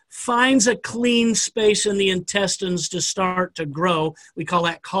bacteria, finds a clean space in the intestines to start to grow, we call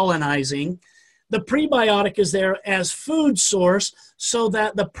that colonizing, the prebiotic is there as food source so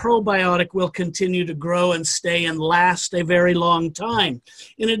that the probiotic will continue to grow and stay and last a very long time.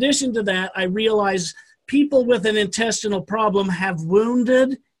 In addition to that, I realize people with an intestinal problem have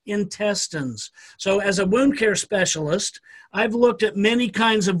wounded intestines. So as a wound care specialist, I've looked at many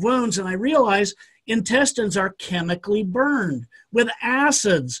kinds of wounds, and I realize intestines are chemically burned with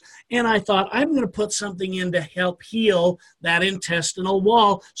acids. And I thought, I'm going to put something in to help heal that intestinal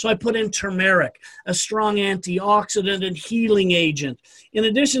wall. So I put in turmeric, a strong antioxidant and healing agent. In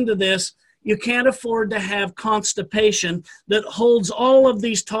addition to this, you can't afford to have constipation that holds all of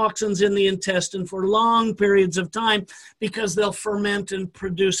these toxins in the intestine for long periods of time, because they'll ferment and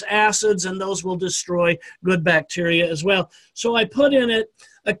produce acids, and those will destroy good bacteria as well. So I put in it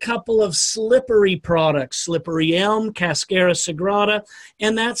a couple of slippery products, slippery elm, cascara sagrada,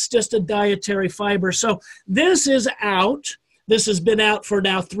 and that's just a dietary fiber. So this is out. This has been out for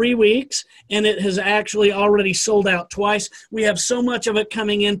now 3 weeks, and it has actually already sold out twice. We have so much of it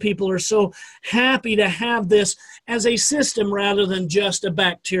coming in. People are so happy to have this as a system rather than just a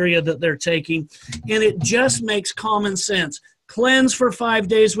bacteria that they're taking. And it just makes common sense. Cleanse for 5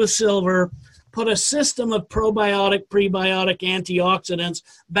 days with silver, put a system of probiotic, prebiotic, antioxidants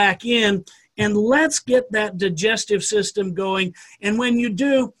back in, and let's get that digestive system going. And when you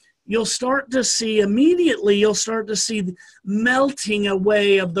do, you'll start to see the melting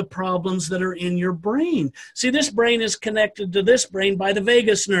away of the problems that are in your brain. See, this brain is connected to this brain by the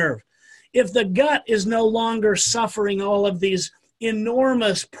vagus nerve. If the gut is no longer suffering all of these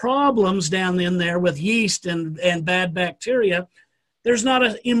enormous problems down in there with yeast and bad bacteria, there's not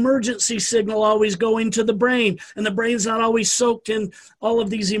an emergency signal always going to the brain, and the brain's not always soaked in all of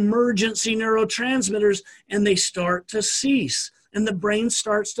these emergency neurotransmitters, and they start to cease. And the brain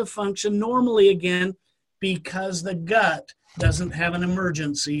starts to function normally again because the gut doesn't have an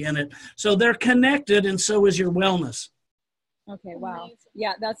emergency in it. So they're connected, and so is your wellness. Okay, wow.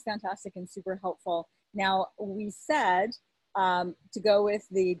 Yeah, that's fantastic and super helpful. Now, we said to go with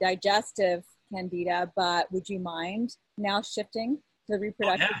the digestive candida, but would you mind now shifting to the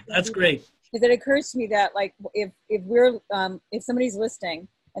reproductive? Yeah, that's candida? great. Because it occurs to me that like if somebody's listening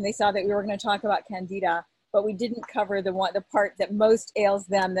and they saw that we were going to talk about candida, but we didn't cover the part that most ails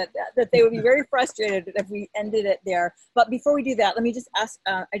them, that they would be very frustrated if we ended it there. But before we do that, let me just ask,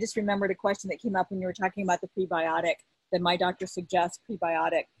 I just remembered a question that came up when you were talking about the prebiotic that my doctor suggests,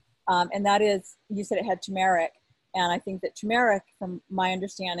 prebiotic. And that is, you said it had turmeric. And I think that turmeric, from my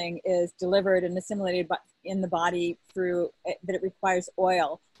understanding, is delivered and assimilated in the body through that it requires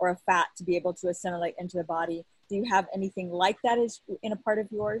oil or a fat to be able to assimilate into the body. Do you have anything like that in a part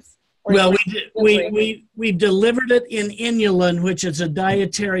of yours? Well, we delivered it in inulin, which is a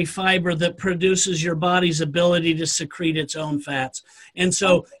dietary fiber that produces your body's ability to secrete its own fats. And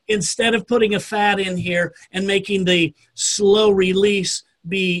so instead of putting a fat in here and making the slow release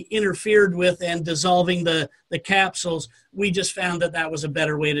be interfered with and dissolving the capsules, we just found that was a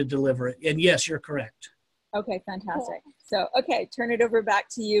better way to deliver it. And yes, you're correct. Okay, fantastic. So, okay, turn it over back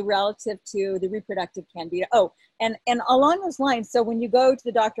to you relative to the reproductive candida. Oh, and along those lines, so when you go to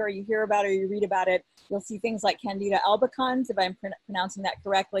the doctor or you hear about it or you read about it, you'll see things like Candida albicans, if I'm pronouncing that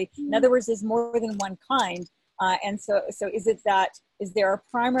correctly. In other words, there's more than one kind. And so is there a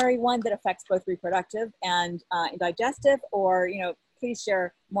primary one that affects both reproductive and digestive, or, please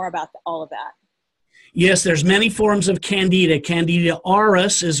share more about all of that. Yes, there's many forms of Candida. Candida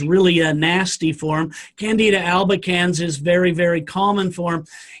auris is really a nasty form. Candida albicans is very, very common form.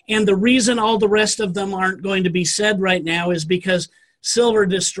 And the reason all the rest of them aren't going to be said right now is because silver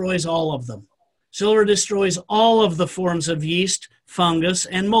destroys all of them. Silver destroys all of the forms of yeast, fungus,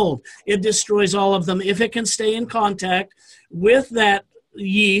 and mold. It destroys all of them if it can stay in contact with that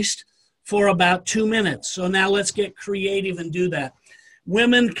yeast for about 2 minutes. So now let's get creative and do that.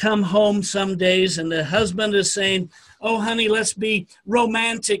 Women come home some days and the husband is saying, "Oh, honey, let's be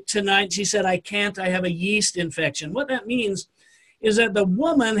romantic tonight." She said, "I can't, I have a yeast infection." What that means is that the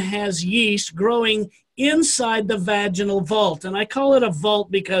woman has yeast growing inside the vaginal vault. And I call it a vault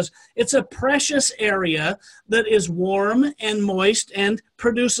because it's a precious area that is warm and moist and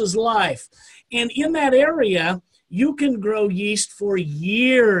produces life. And in that area, you can grow yeast for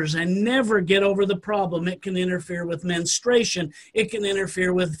years and never get over the problem. It can interfere with menstruation. It can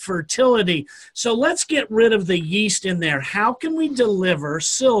interfere with fertility. So let's get rid of the yeast in there. How can we deliver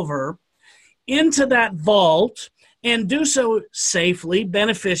silver into that vault and do so safely,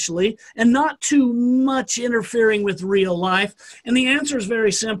 beneficially, and not too much interfering with real life? And the answer is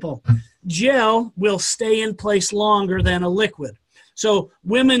very simple. Gel will stay in place longer than a liquid. So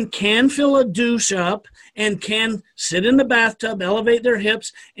women can fill a douche up and can sit in the bathtub, elevate their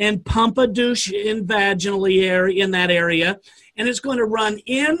hips, and pump a douche in vaginally in that area, and it's going to run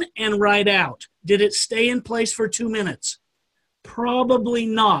in and right out. Did it stay in place for 2 minutes? Probably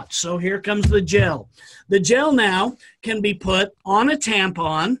not. So here comes the gel. The gel now can be put on a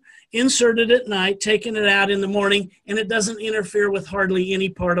tampon, inserted at night, taken it out in the morning, and it doesn't interfere with hardly any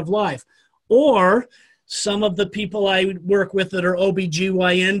part of life. Or some of the people I work with that are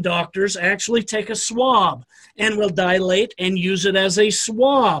OBGYN doctors actually take a swab and will dilate and use it as a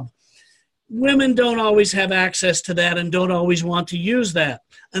swab. Women don't always have access to that and don't always want to use that.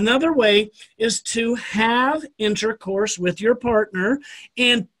 Another way is to have intercourse with your partner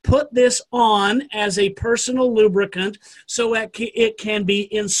and put this on as a personal lubricant so it can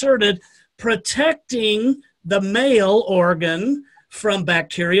be inserted, protecting the male organ from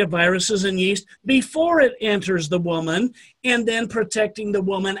bacteria, viruses, and yeast before it enters the woman, and then protecting the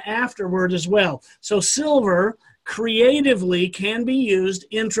woman afterward as well. So silver creatively can be used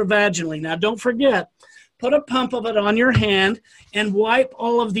intravaginally. Now, don't forget, put a pump of it on your hand and wipe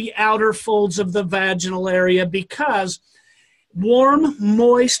all of the outer folds of the vaginal area, because warm,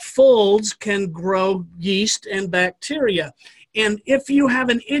 moist folds can grow yeast and bacteria. And if you have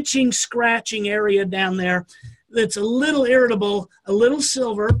an itching, scratching area down there that's a little irritable, a little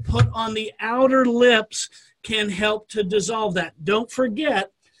silver put on the outer lips can help to dissolve that. Don't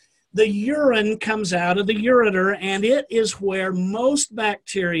forget, the urine comes out of the ureter, and it is where most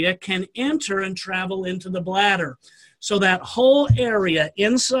bacteria can enter and travel into the bladder. So that whole area,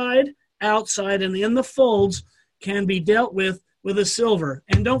 inside, outside, and in the folds, can be dealt with a silver.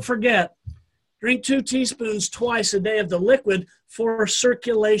 And don't forget, drink 2 teaspoons twice a day of the liquid for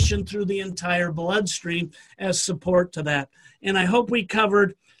circulation through the entire bloodstream as support to that. And I hope we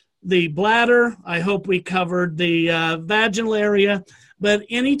covered the bladder. I hope we covered the vaginal area. But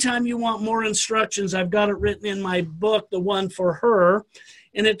anytime you want more instructions, I've got it written in my book, the one for her,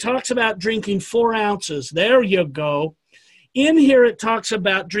 and it talks about drinking 4 ounces. There you go. In here, it talks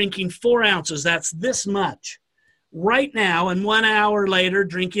about drinking 4 ounces. That's this much right now, and 1 hour later,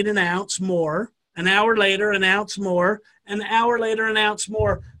 drinking an ounce more, an hour later, an ounce more, an hour later, an ounce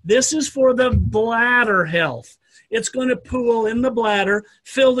more. This is for the bladder health. It's going to pool in the bladder,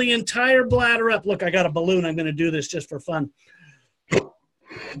 fill the entire bladder up. Look, I got a balloon. I'm going to do this just for fun.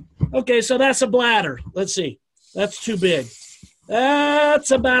 Okay, so that's a bladder. Let's see. That's too big.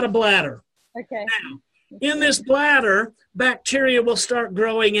 That's about a bladder. Okay. Now, in this bladder, bacteria will start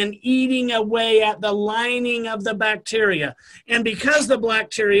growing and eating away at the lining of the bacteria. And because the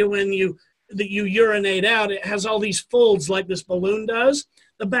bacteria, when you urinate out, it has all these folds like this balloon does.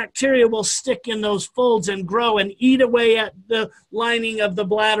 The bacteria will stick in those folds and grow and eat away at the lining of the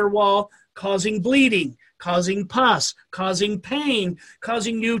bladder wall, causing bleeding, causing pus, causing pain,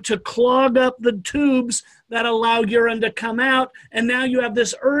 causing you to clog up the tubes that allow urine to come out. And now you have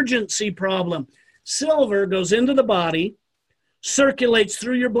this urgency problem. Silver goes into the body, circulates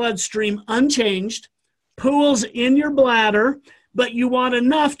through your bloodstream unchanged, pools in your bladder, but you want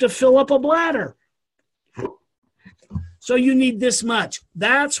enough to fill up a bladder. So you need this much.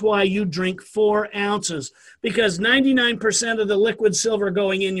 That's why you drink 4 ounces, because 99% of the liquid silver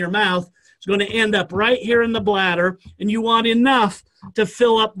going in your mouth is going to end up right here in the bladder, and you want enough to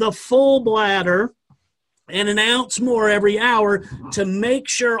fill up the full bladder and an ounce more every hour to make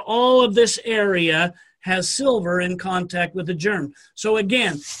sure all of this area has silver in contact with the germ. So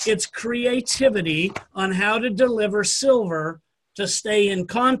again, it's creativity on how to deliver silver to stay in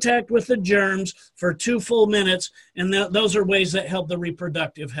contact with the germs for 2 full minutes, and those are ways that help the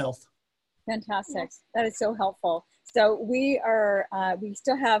reproductive health. Fantastic. That is so helpful. So we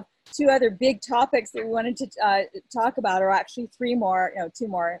still have 2 other big topics that we wanted to talk about, or actually 2 more.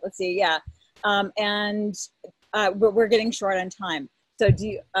 Let's see. Yeah. But we're getting short on time. So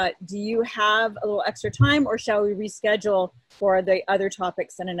do you have a little extra time, or shall we reschedule for the other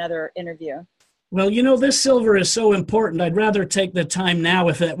topics in another interview? Well, this silver is so important. I'd rather take the time now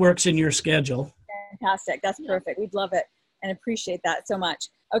if it works in your schedule. Fantastic. That's perfect. We'd love it and appreciate that so much.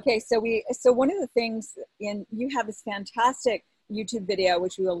 Okay, so one of the things you have this fantastic YouTube video,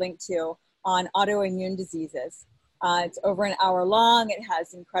 which we will link to, on autoimmune diseases. It's over an hour long. It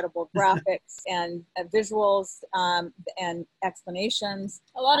has incredible graphics and visuals and explanations.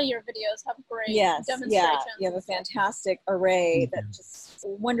 A lot of your videos have great demonstrations. Yeah, you have a fantastic array that's just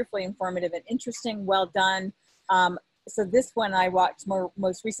wonderfully informative and interesting, well done. So this one I watched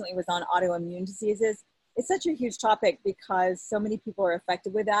most recently was on autoimmune diseases. It's such a huge topic because so many people are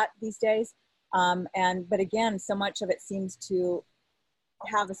affected with that these days. But again, so much of it seems to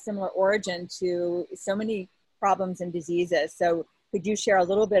have a similar origin to so many problems and diseases. So could you share a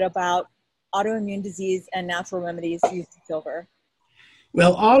little bit about autoimmune disease and natural remedies using silver?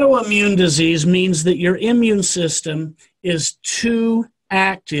 Well, autoimmune disease means that your immune system is too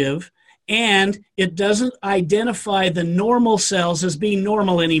active and it doesn't identify the normal cells as being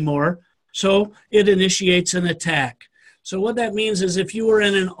normal anymore, so it initiates an attack. So what that means is if you were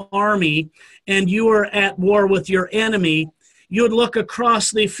in an army and you were at war with your enemy, you would look across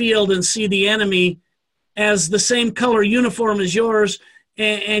the field and see the enemy as the same color uniform as yours,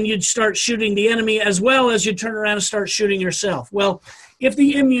 and you'd start shooting the enemy as well as you turn around and start shooting yourself. Well, if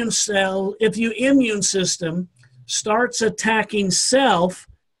the immune system starts attacking self,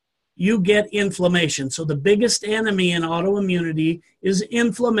 you get inflammation. So the biggest enemy in autoimmunity is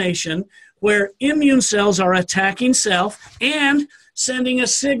inflammation, where immune cells are attacking self and sending a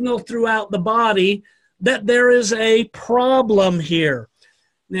signal throughout the body that there is a problem here.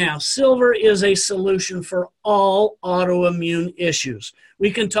 Now, silver is a solution for all autoimmune issues.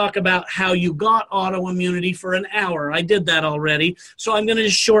 We can talk about how you got autoimmunity for an hour. I did that already, so I'm going to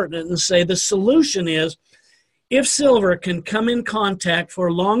just shorten it and say the solution is if silver can come in contact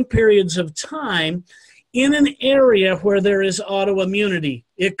for long periods of time in an area where there is autoimmunity.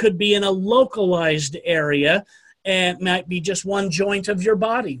 It could be in a localized area, and it might be just one joint of your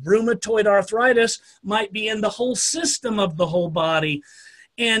body. Rheumatoid arthritis might be in the whole system of the whole body.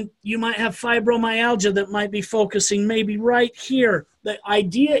 And you might have fibromyalgia that might be focusing maybe right here. The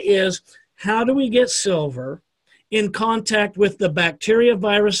idea is, how do we get silver in contact with the bacteria,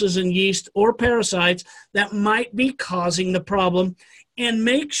 viruses, and yeast or parasites that might be causing the problem, and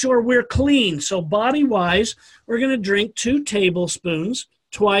make sure we're clean? So body-wise, we're going to drink 2 tablespoons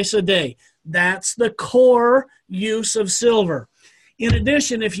twice a day. That's the core use of silver. In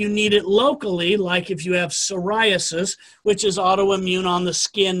addition, if you need it locally, like if you have psoriasis, which is autoimmune on the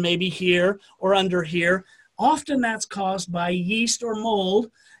skin, maybe here or under here, often that's caused by yeast or mold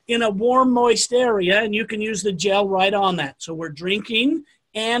in a warm, moist area, and you can use the gel right on that. So we're drinking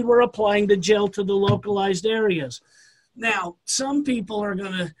and we're applying the gel to the localized areas. Now, some people are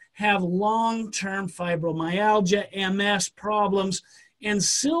going to have long-term fibromyalgia, MS problems, and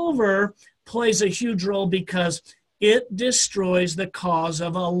silver plays a huge role because it destroys the cause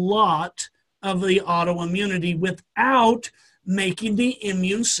of a lot of the autoimmunity without making the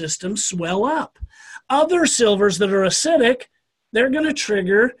immune system swell up. Other silvers that are acidic, they're going to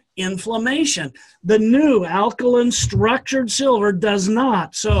trigger inflammation. The new alkaline structured silver does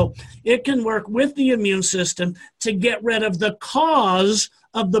not. So it can work with the immune system to get rid of the cause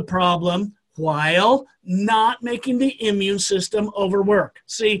of the problem while not making the immune system overwork.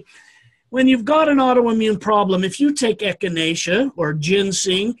 See, when you've got an autoimmune problem, if you take echinacea or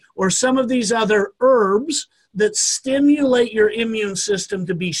ginseng or some of these other herbs that stimulate your immune system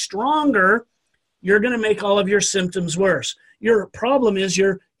to be stronger, you're going to make all of your symptoms worse. Your problem is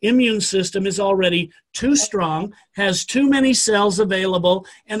your immune system is already too strong, has too many cells available,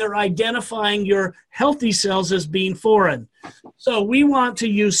 and they're identifying your healthy cells as being foreign. So we want to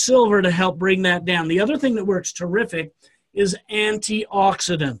use silver to help bring that down. The other thing that works terrific is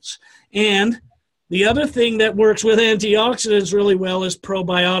antioxidants. And the other thing that works with antioxidants really well is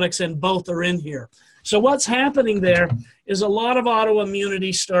probiotics, and both are in here. So what's happening there is a lot of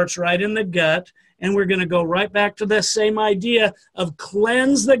autoimmunity starts right in the gut, and we're going to go right back to the same idea of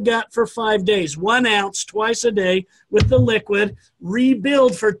cleanse the gut for 5 days, 1 ounce twice a day with the liquid,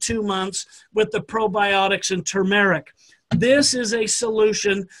 rebuild for 2 months with the probiotics and turmeric. This is a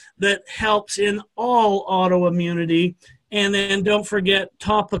solution that helps in all autoimmunity. And then don't forget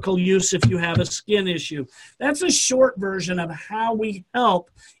topical use if you have a skin issue. That's a short version of how we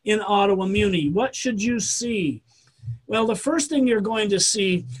help in autoimmunity. What should you see? Well, the first thing you're going to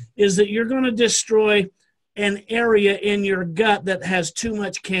see is that you're going to destroy an area in your gut that has too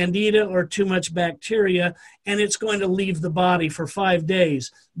much candida or too much bacteria, and it's going to leave the body for 5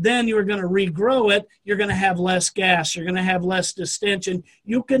 days. Then you're going to regrow it. You're going to have less gas. You're going to have less distension.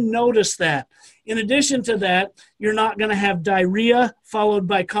 You can notice that. In addition to that, you're not going to have diarrhea followed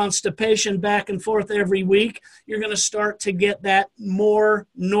by constipation back and forth every week. You're going to start to get that more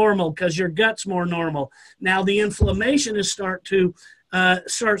normal because your gut's more normal. Now the inflammation is starts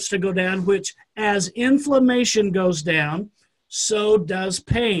to go down, which as inflammation goes down, so does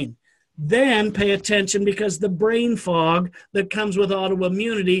pain. Then pay attention because the brain fog that comes with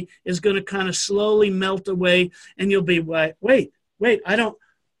autoimmunity is going to kind of slowly melt away, and you'll be, wait, I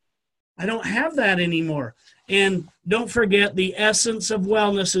don't have that anymore. And don't forget, the essence of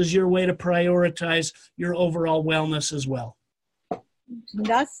wellness is your way to prioritize your overall wellness as well.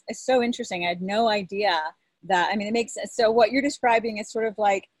 That's so interesting. I had no idea that. I mean, it makes sense. So what you're describing is sort of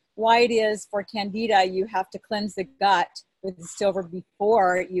like why it is for candida, you have to cleanse the gut with the silver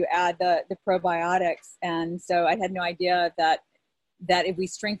before you add the probiotics. And so I had no idea that if we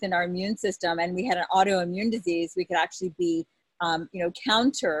strengthened our immune system and we had an autoimmune disease, we could actually be,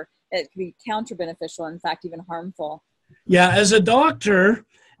 it could be counter beneficial, in fact, even harmful. Yeah, as a doctor,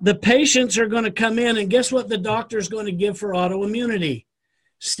 the patients are going to come in, and guess what the doctor is going to give for autoimmunity?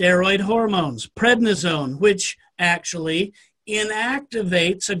 Steroid hormones, prednisone, which actually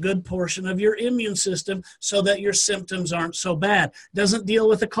inactivates a good portion of your immune system so that your symptoms aren't so bad. Doesn't deal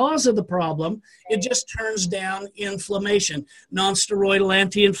with the cause of the problem. It just turns down inflammation. Non-steroidal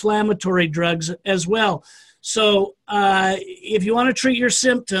anti-inflammatory drugs as well. So if you want to treat your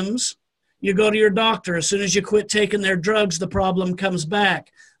symptoms, you go to your doctor. As soon as you quit taking their drugs, the problem comes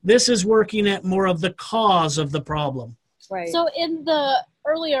back. This is working at more of the cause of the problem. Right. So in the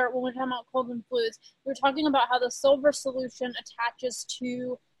earlier, when we were talking about cold and flus, we were talking about how the silver solution attaches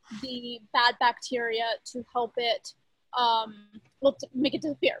to the bad bacteria to help it, to make it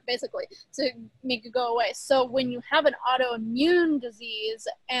disappear, basically, to make it go away. So when you have an autoimmune disease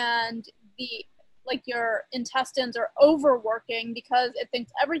and your intestines are overworking because it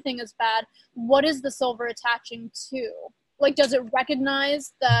thinks everything is bad, what is the silver attaching to? Like, does it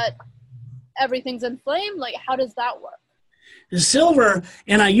recognize that everything's inflamed? Like, how does that work? Silver,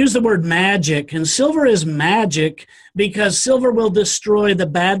 and I use the word magic, and silver is magic because silver will destroy the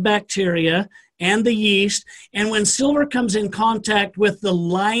bad bacteria and the yeast. And when silver comes in contact with the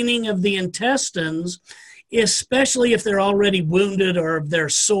lining of the intestines, especially if they're already wounded or if they're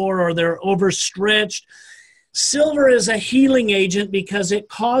sore or they're overstretched, silver is a healing agent because it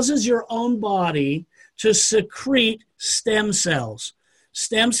causes your own body to secrete stem cells.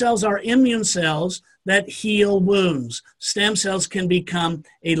 Stem cells are immune cells that heal wounds. Stem cells can become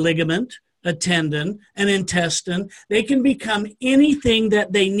a ligament, a tendon, an intestine. They can become anything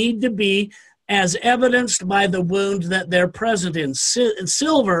that they need to be as evidenced by the wound that they're present in.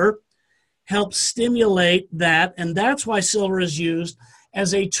 Silver helps stimulate that, and that's why silver is used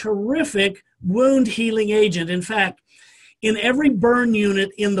as a terrific wound healing agent. In fact, In every burn unit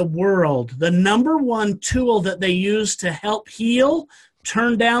in the world, the number one tool that they use to help heal,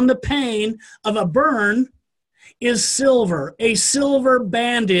 turn down the pain of a burn is silver, a silver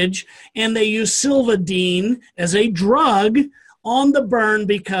bandage, and they use Silvadene as a drug on the burn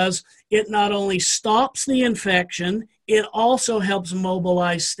because it not only stops the infection, it also helps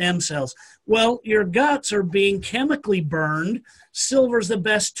mobilize stem cells. Well, your guts are being chemically burned. Silver's the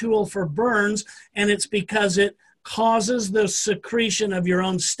best tool for burns, and it's because it causes the secretion of your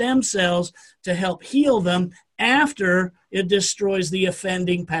own stem cells to help heal them after it destroys the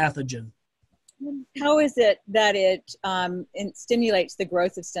offending pathogen. How is it that it stimulates the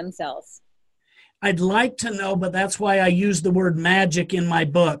growth of stem cells? I'd like to know, but that's why I use the word magic in my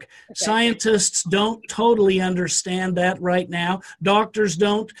book. Okay. Scientists don't totally understand that right now. Doctors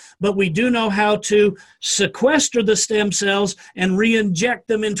don't, but we do know how to sequester the stem cells and re-inject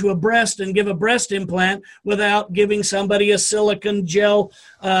them into a breast and give a breast implant without giving somebody a silicone gel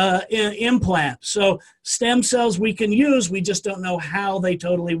implant. So stem cells we can use, we just don't know how they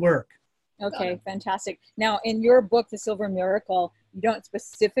totally work. Okay, fantastic. Now, in your book, The Silver Miracle, you don't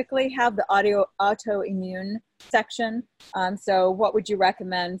specifically have the autoimmune section. So what would you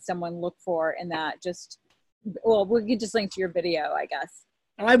recommend someone look for in that? We can just link to your video, I guess.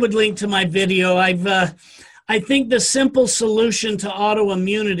 I would link to my video. I think the simple solution to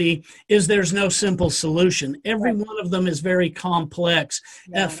autoimmunity is there's no simple solution. Every one of them is very complex.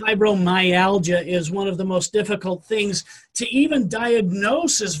 Yeah. Fibromyalgia is one of the most difficult things to even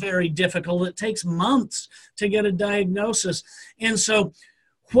diagnose is very difficult. It takes months to get a diagnosis. And so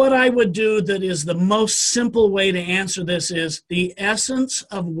what I would do that is the most simple way to answer this is the Essence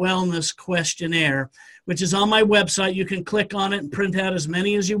of Wellness questionnaire, which is on my website. You can click on it and print out as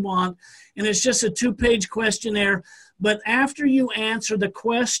many as you want. And it's just a 2-page questionnaire. But after you answer the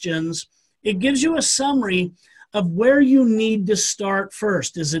questions, it gives you a summary of where you need to start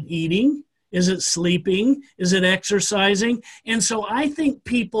first. Is it eating? Is it sleeping? Is it exercising? And so I think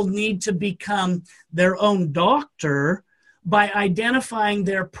people need to become their own doctor by identifying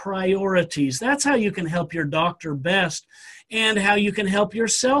their priorities. That's how you can help your doctor best and how you can help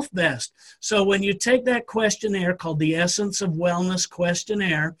yourself best. So when you take that questionnaire called the Essence of Wellness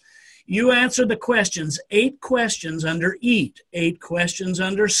questionnaire, you answer the questions, 8 questions under eat, 8 questions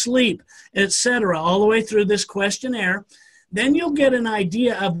under sleep, etc., all the way through this questionnaire. Then you'll get an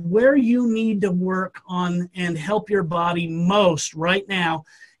idea of where you need to work on and help your body most right now.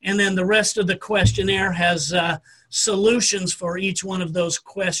 And then the rest of the questionnaire has solutions for each one of those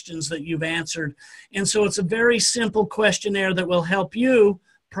questions that you've answered. And so it's a very simple questionnaire that will help you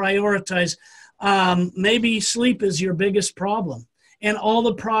prioritize. Maybe sleep is your biggest problem. And all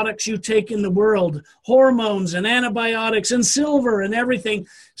the products you take in the world, hormones and antibiotics and silver and everything,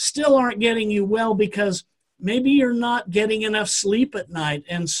 still aren't getting you well because maybe you're not getting enough sleep at night.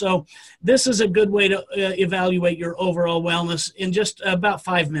 And so this is a good way to evaluate your overall wellness in just about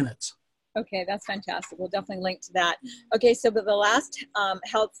 5 minutes. Okay, that's fantastic. We'll definitely link to that. Okay, so but the last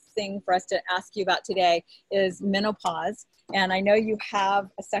health thing for us to ask you about today is menopause. And I know you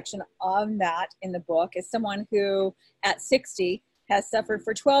have a section on that in the book. As someone who at 60 has suffered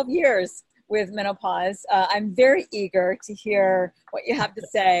for 12 years with menopause, I'm very eager to hear what you have to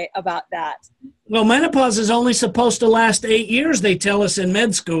say about that. Well, menopause is only supposed to last 8 years, they tell us in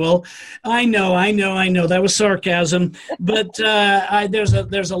med school. I know. That was sarcasm. But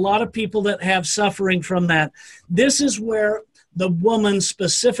there's a lot of people that have suffering from that. This is where the woman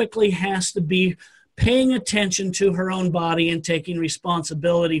specifically has to be paying attention to her own body and taking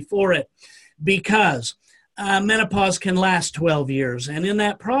responsibility for it, because menopause can last 12 years. And in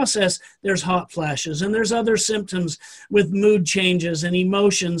that process, there's hot flashes and there's other symptoms with mood changes and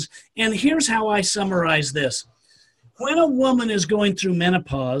emotions. And here's how I summarize this. When a woman is going through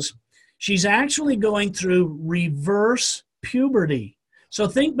menopause, she's actually going through reverse puberty. So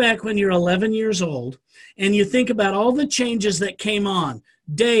think back when you're 11 years old and you think about all the changes that came on.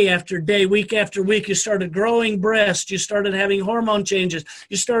 Day after day, week after week, you started growing breasts, you started having hormone changes,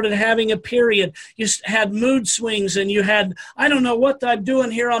 you started having a period, you had mood swings, and you had, I don't know what I'm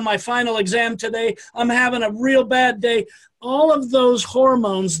doing here on my final exam today, I'm having a real bad day. All of those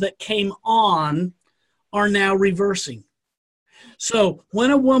hormones that came on are now reversing. So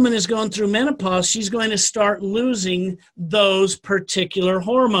when a woman is going through menopause, she's going to start losing those particular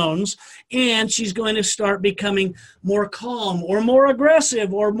hormones, and she's going to start becoming more calm or more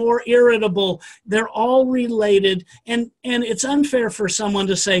aggressive or more irritable. They're all related, and it's unfair for someone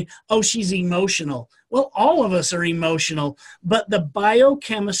to say, oh, she's emotional. Well, all of us are emotional, but the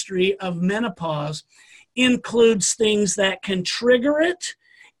biochemistry of menopause includes things that can trigger it,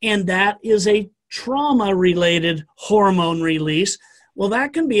 and that is a trauma-related hormone release, well,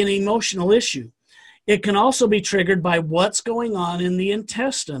 that can be an emotional issue. It can also be triggered by what's going on in the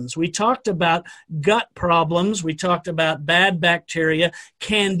intestines. We talked about gut problems. We talked about bad bacteria,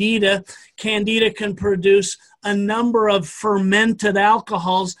 candida. Candida can produce a number of fermented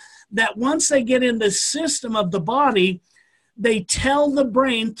alcohols that once they get in the system of the body, they tell the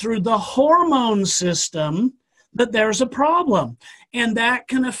brain through the hormone system that there's a problem. And that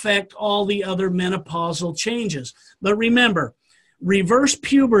can affect all the other menopausal changes. But remember, reverse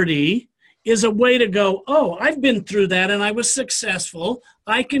puberty is a way to go, oh, I've been through that and I was successful.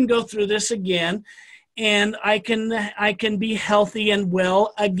 I can go through this again and I can be healthy and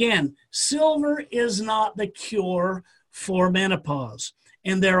well again. Silver is not the cure for menopause.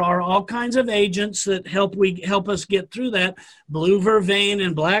 And there are all kinds of agents that help us get through that. Blue vervain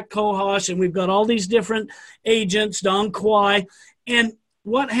and black cohosh, and we've got all these different agents, Dong Quai. And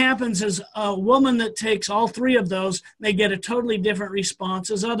what happens is a woman that takes all three of those, they get a totally different response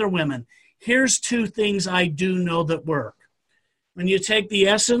as other women. Here's two things I do know that work. When you take the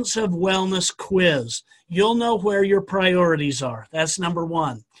Essence of Wellness quiz, you'll know where your priorities are. That's number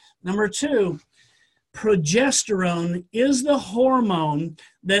one. Number two, progesterone is the hormone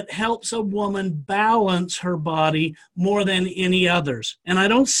that helps a woman balance her body more than any others. And I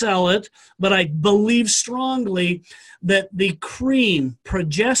don't sell it, but I believe strongly that the cream,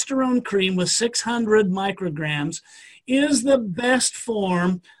 progesterone cream with 600 micrograms, is the best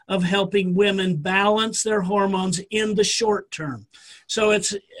form of helping women balance their hormones in the short term. So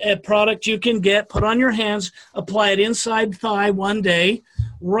it's a product you can get, put on your hands, apply it inside thigh one day,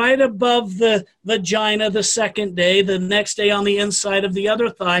 right above the vagina the second day, the next day on the inside of the other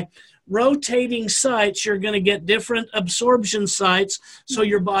thigh. Rotating sites, you're going to get different absorption sites so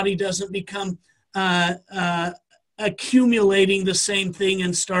your body doesn't become accumulating the same thing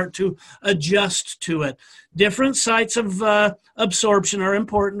and start to adjust to it. Different sites of absorption are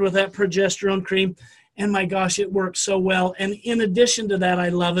important with that progesterone cream. And my gosh, it works so well. And in addition to that, I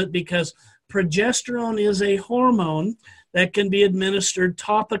love it because progesterone is a hormone that can be administered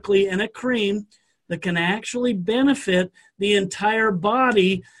topically in a cream that can actually benefit the entire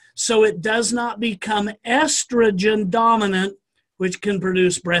body so it does not become estrogen dominant, which can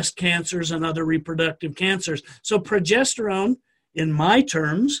produce breast cancers and other reproductive cancers. So progesterone, in my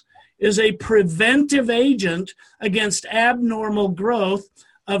terms, is a preventive agent against abnormal growth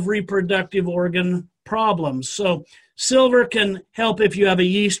of reproductive organ problems. So silver can help if you have a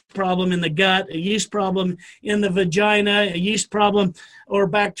yeast problem in the gut, a yeast problem in the vagina, a yeast problem or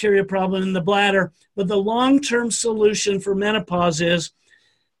bacteria problem in the bladder. But the long-term solution for menopause is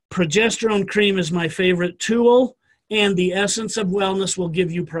progesterone cream is my favorite tool, and the Essence of Wellness will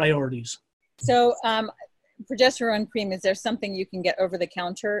give you priorities. So progesterone cream, is there something you can get over the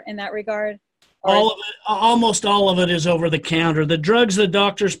counter in that regard? Almost all of it is over the counter. The drugs the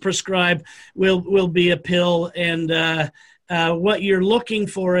doctors prescribe will be a pill, and what you're looking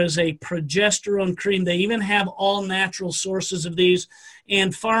for is a progesterone cream. They even have all natural sources of these,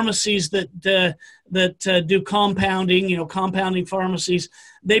 and pharmacies that do compounding, compounding pharmacies,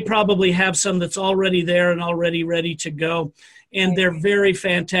 they probably have some that's already there and already ready to go. And they're very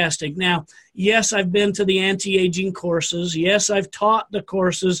fantastic. Now, yes, I've been to the anti-aging courses. Yes, I've taught the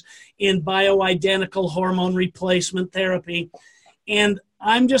courses in bioidentical hormone replacement therapy. And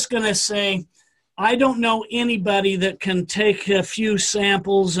I'm just going to say, I don't know anybody that can take a few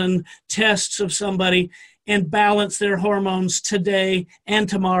samples and tests of somebody and balance their hormones today and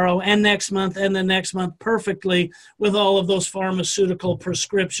tomorrow and next month and the next month perfectly with all of those pharmaceutical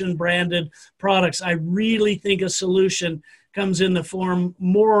prescription branded products. I really think a solution comes in the form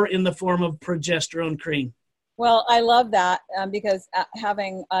of progesterone cream. Well, I love that because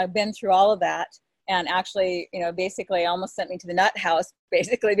having been through all of that, and actually, basically almost sent me to the nut house,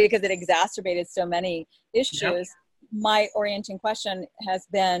 basically, because it exacerbated so many issues. Yep. My orienting question has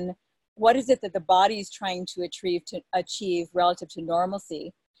been, what is it that the body is trying to achieve relative to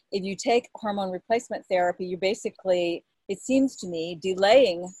normalcy? If you take hormone replacement therapy, you're basically, it seems to me,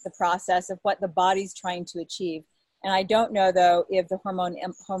 delaying the process of what the body's trying to achieve. And I don't know, though, if the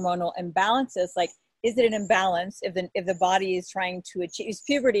hormonal imbalances, like, is it an imbalance if the body is trying to achieve, is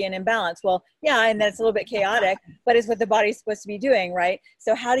puberty an imbalance? Well, yeah, and that's a little bit chaotic, but it's what the body's supposed to be doing, right?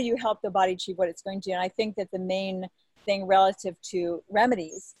 So how do you help the body achieve what it's going to? And I think that the main thing relative to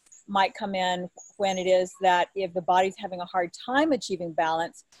remedies might come in when it is that if the body's having a hard time achieving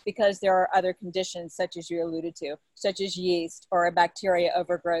balance because there are other conditions, such as you alluded to, such as yeast or a bacteria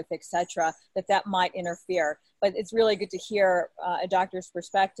overgrowth, etc., that might interfere. But it's really good to hear a doctor's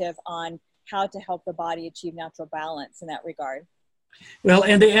perspective on how to help the body achieve natural balance in that regard. Well,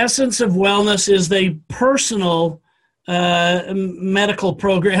 and the essence of wellness is the personal medical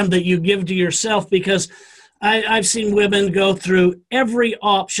program that you give to yourself, because I've seen women go through every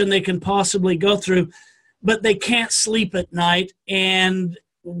option they can possibly go through, but they can't sleep at night. And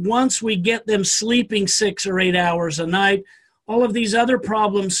once we get them sleeping 6 or 8 hours a night, all of these other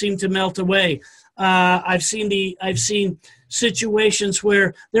problems seem to melt away. I've seen situations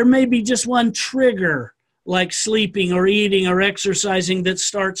where there may be just one trigger, like sleeping or eating or exercising, that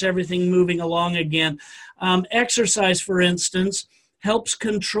starts everything moving along again. Exercise, for instance, helps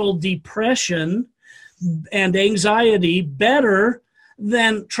control depression and anxiety better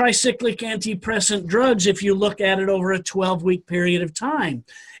than tricyclic antidepressant drugs if you look at it over a 12-week period of time.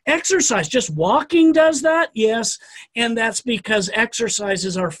 Exercise, just walking, does that? Yes, and that's because exercise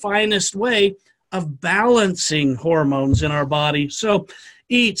is our finest way of balancing hormones in our body. So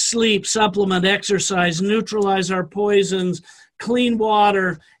eat, sleep, supplement, exercise, neutralize our poisons, clean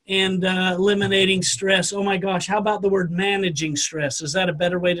water, and eliminating stress. Oh my gosh, how about the word managing stress? Is that a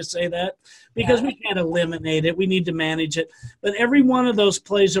better way to say that? Because we can't eliminate it, we need to manage it. But every one of those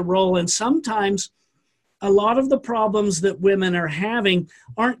plays a role, and sometimes a lot of the problems that women are having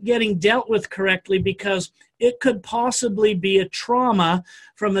aren't getting dealt with correctly because it could possibly be a trauma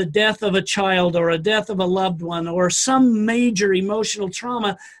from the death of a child or a death of a loved one or some major emotional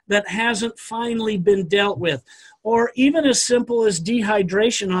trauma that hasn't finally been dealt with. Or even as simple as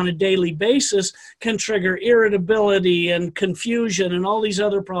dehydration on a daily basis can trigger irritability and confusion and all these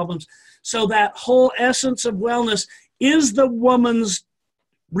other problems. So that whole essence of wellness is the woman's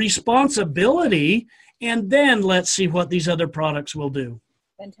responsibility. And then let's see what these other products will do.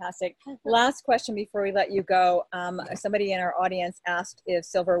 Fantastic. Last question before we let you go. Somebody in our audience asked if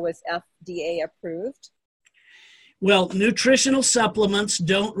silver was FDA approved. Well, nutritional supplements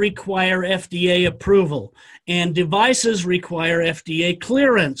don't require FDA approval, and devices require FDA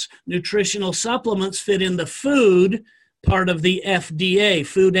clearance. Nutritional supplements fit in the food part of the FDA,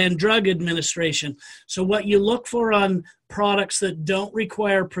 Food and Drug Administration. So what you look for on products that don't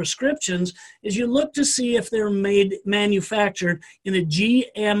require prescriptions is you look to see if they're manufactured in a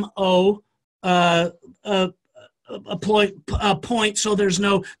GMO point, so there's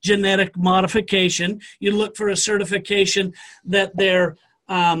no genetic modification. You look for a certification that they're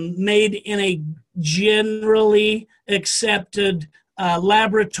made in a generally accepted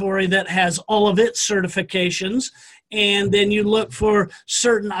laboratory that has all of its certifications. And then you look for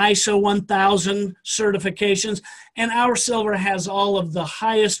certain ISO 1000 certifications. And our silver has all of the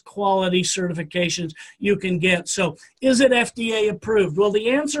highest quality certifications you can get. So is it FDA approved? Well, the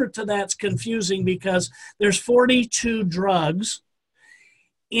answer to that's confusing because there's 42 drugs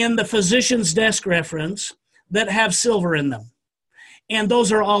in the physician's desk reference that have silver in them. And those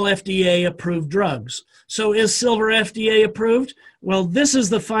are all FDA approved drugs. So is silver FDA approved? Well, this is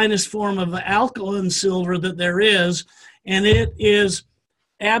the finest form of alkaline silver that there is, and it is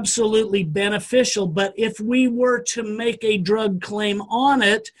absolutely beneficial. But if we were to make a drug claim on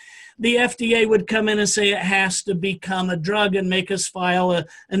it, the FDA would come in and say it has to become a drug and make us file an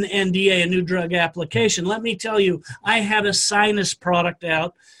NDA, a new drug application. Let me tell you, I had a sinus product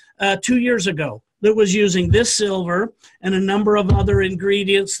out 2 years ago that was using this silver and a number of other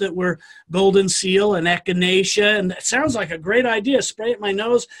ingredients that were golden seal and echinacea. And it sounds like a great idea. Spray it in my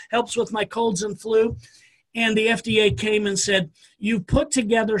nose, helps with my colds and flu. And the FDA came and said, you put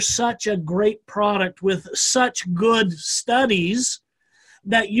together such a great product with such good studies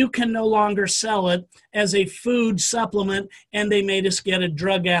that you can no longer sell it as a food supplement. And they made us get a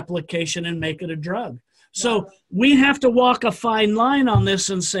drug application and make it a drug. So we have to walk a fine line on this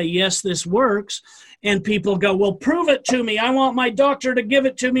and say, yes, this works. And people go, well, prove it to me. I want my doctor to give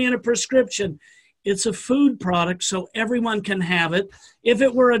it to me in a prescription. It's a food product, so everyone can have it. If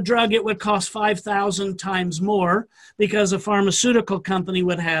it were a drug, it would cost 5,000 times more because a pharmaceutical company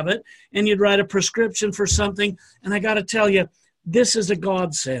would have it, and you'd write a prescription for something. And I got to tell you, this is a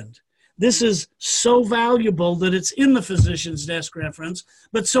godsend. This is so valuable that it's in the physician's desk reference,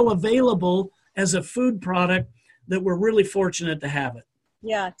 but so available as a food product that we're really fortunate to have it.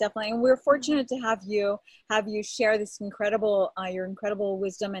 Yeah, definitely. And we're fortunate to have you share this incredible, your incredible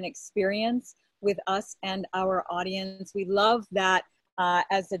wisdom and experience with us and our audience. We love that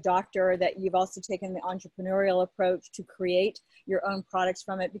as a doctor that you've also taken the entrepreneurial approach to create your own products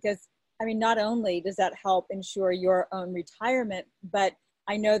from it, because I mean, not only does that help ensure your own retirement, but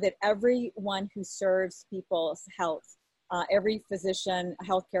I know that everyone who serves people's health, every physician,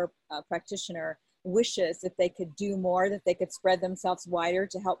 healthcare practitioner wishes that they could do more, that they could spread themselves wider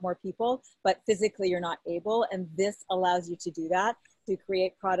to help more people, but physically you're not able, and this allows you to do that. to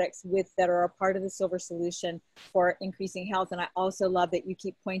create products that are a part of the silver solution for increasing health. And I also love that you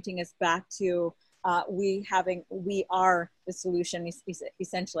keep pointing us back to we are the solution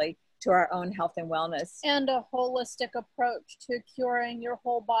essentially to our own health and wellness. And a holistic approach to curing your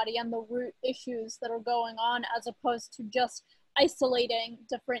whole body and the root issues that are going on, as opposed to just isolating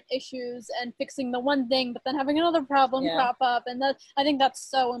different issues and fixing the one thing, but then having another problem crop up. And I think that's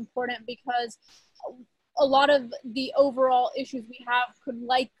so important, because a lot of the overall issues we have could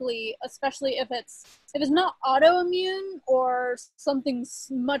likely, especially if it's not autoimmune or something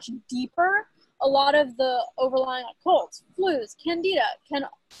much deeper, a lot of the overlying colds, flus, candida,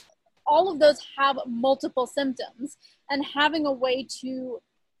 all of those have multiple symptoms, and having a way to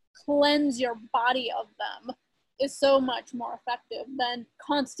cleanse your body of them is so much more effective than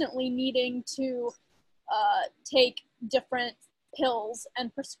constantly needing to take different pills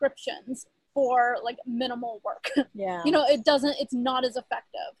and prescriptions for like minimal work. Yeah. It's not as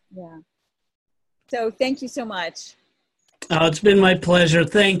effective. Yeah. So thank you so much. Oh, it's been my pleasure.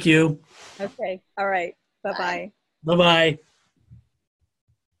 Thank you. Okay. All right. Bye-bye. Bye-bye.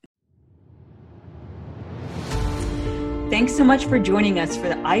 Thanks so much for joining us for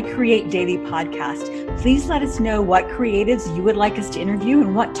the I Create Daily podcast. Please let us know what creatives you would like us to interview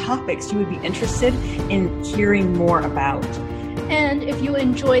and what topics you would be interested in hearing more about. And if you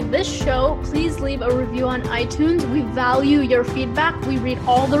enjoyed this show, please leave a review on iTunes. We value your feedback. We read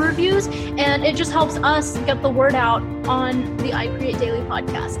all the reviews, and it just helps us get the word out on the I Create Daily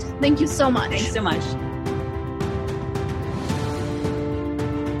podcast. Thank you so much. Thanks so much.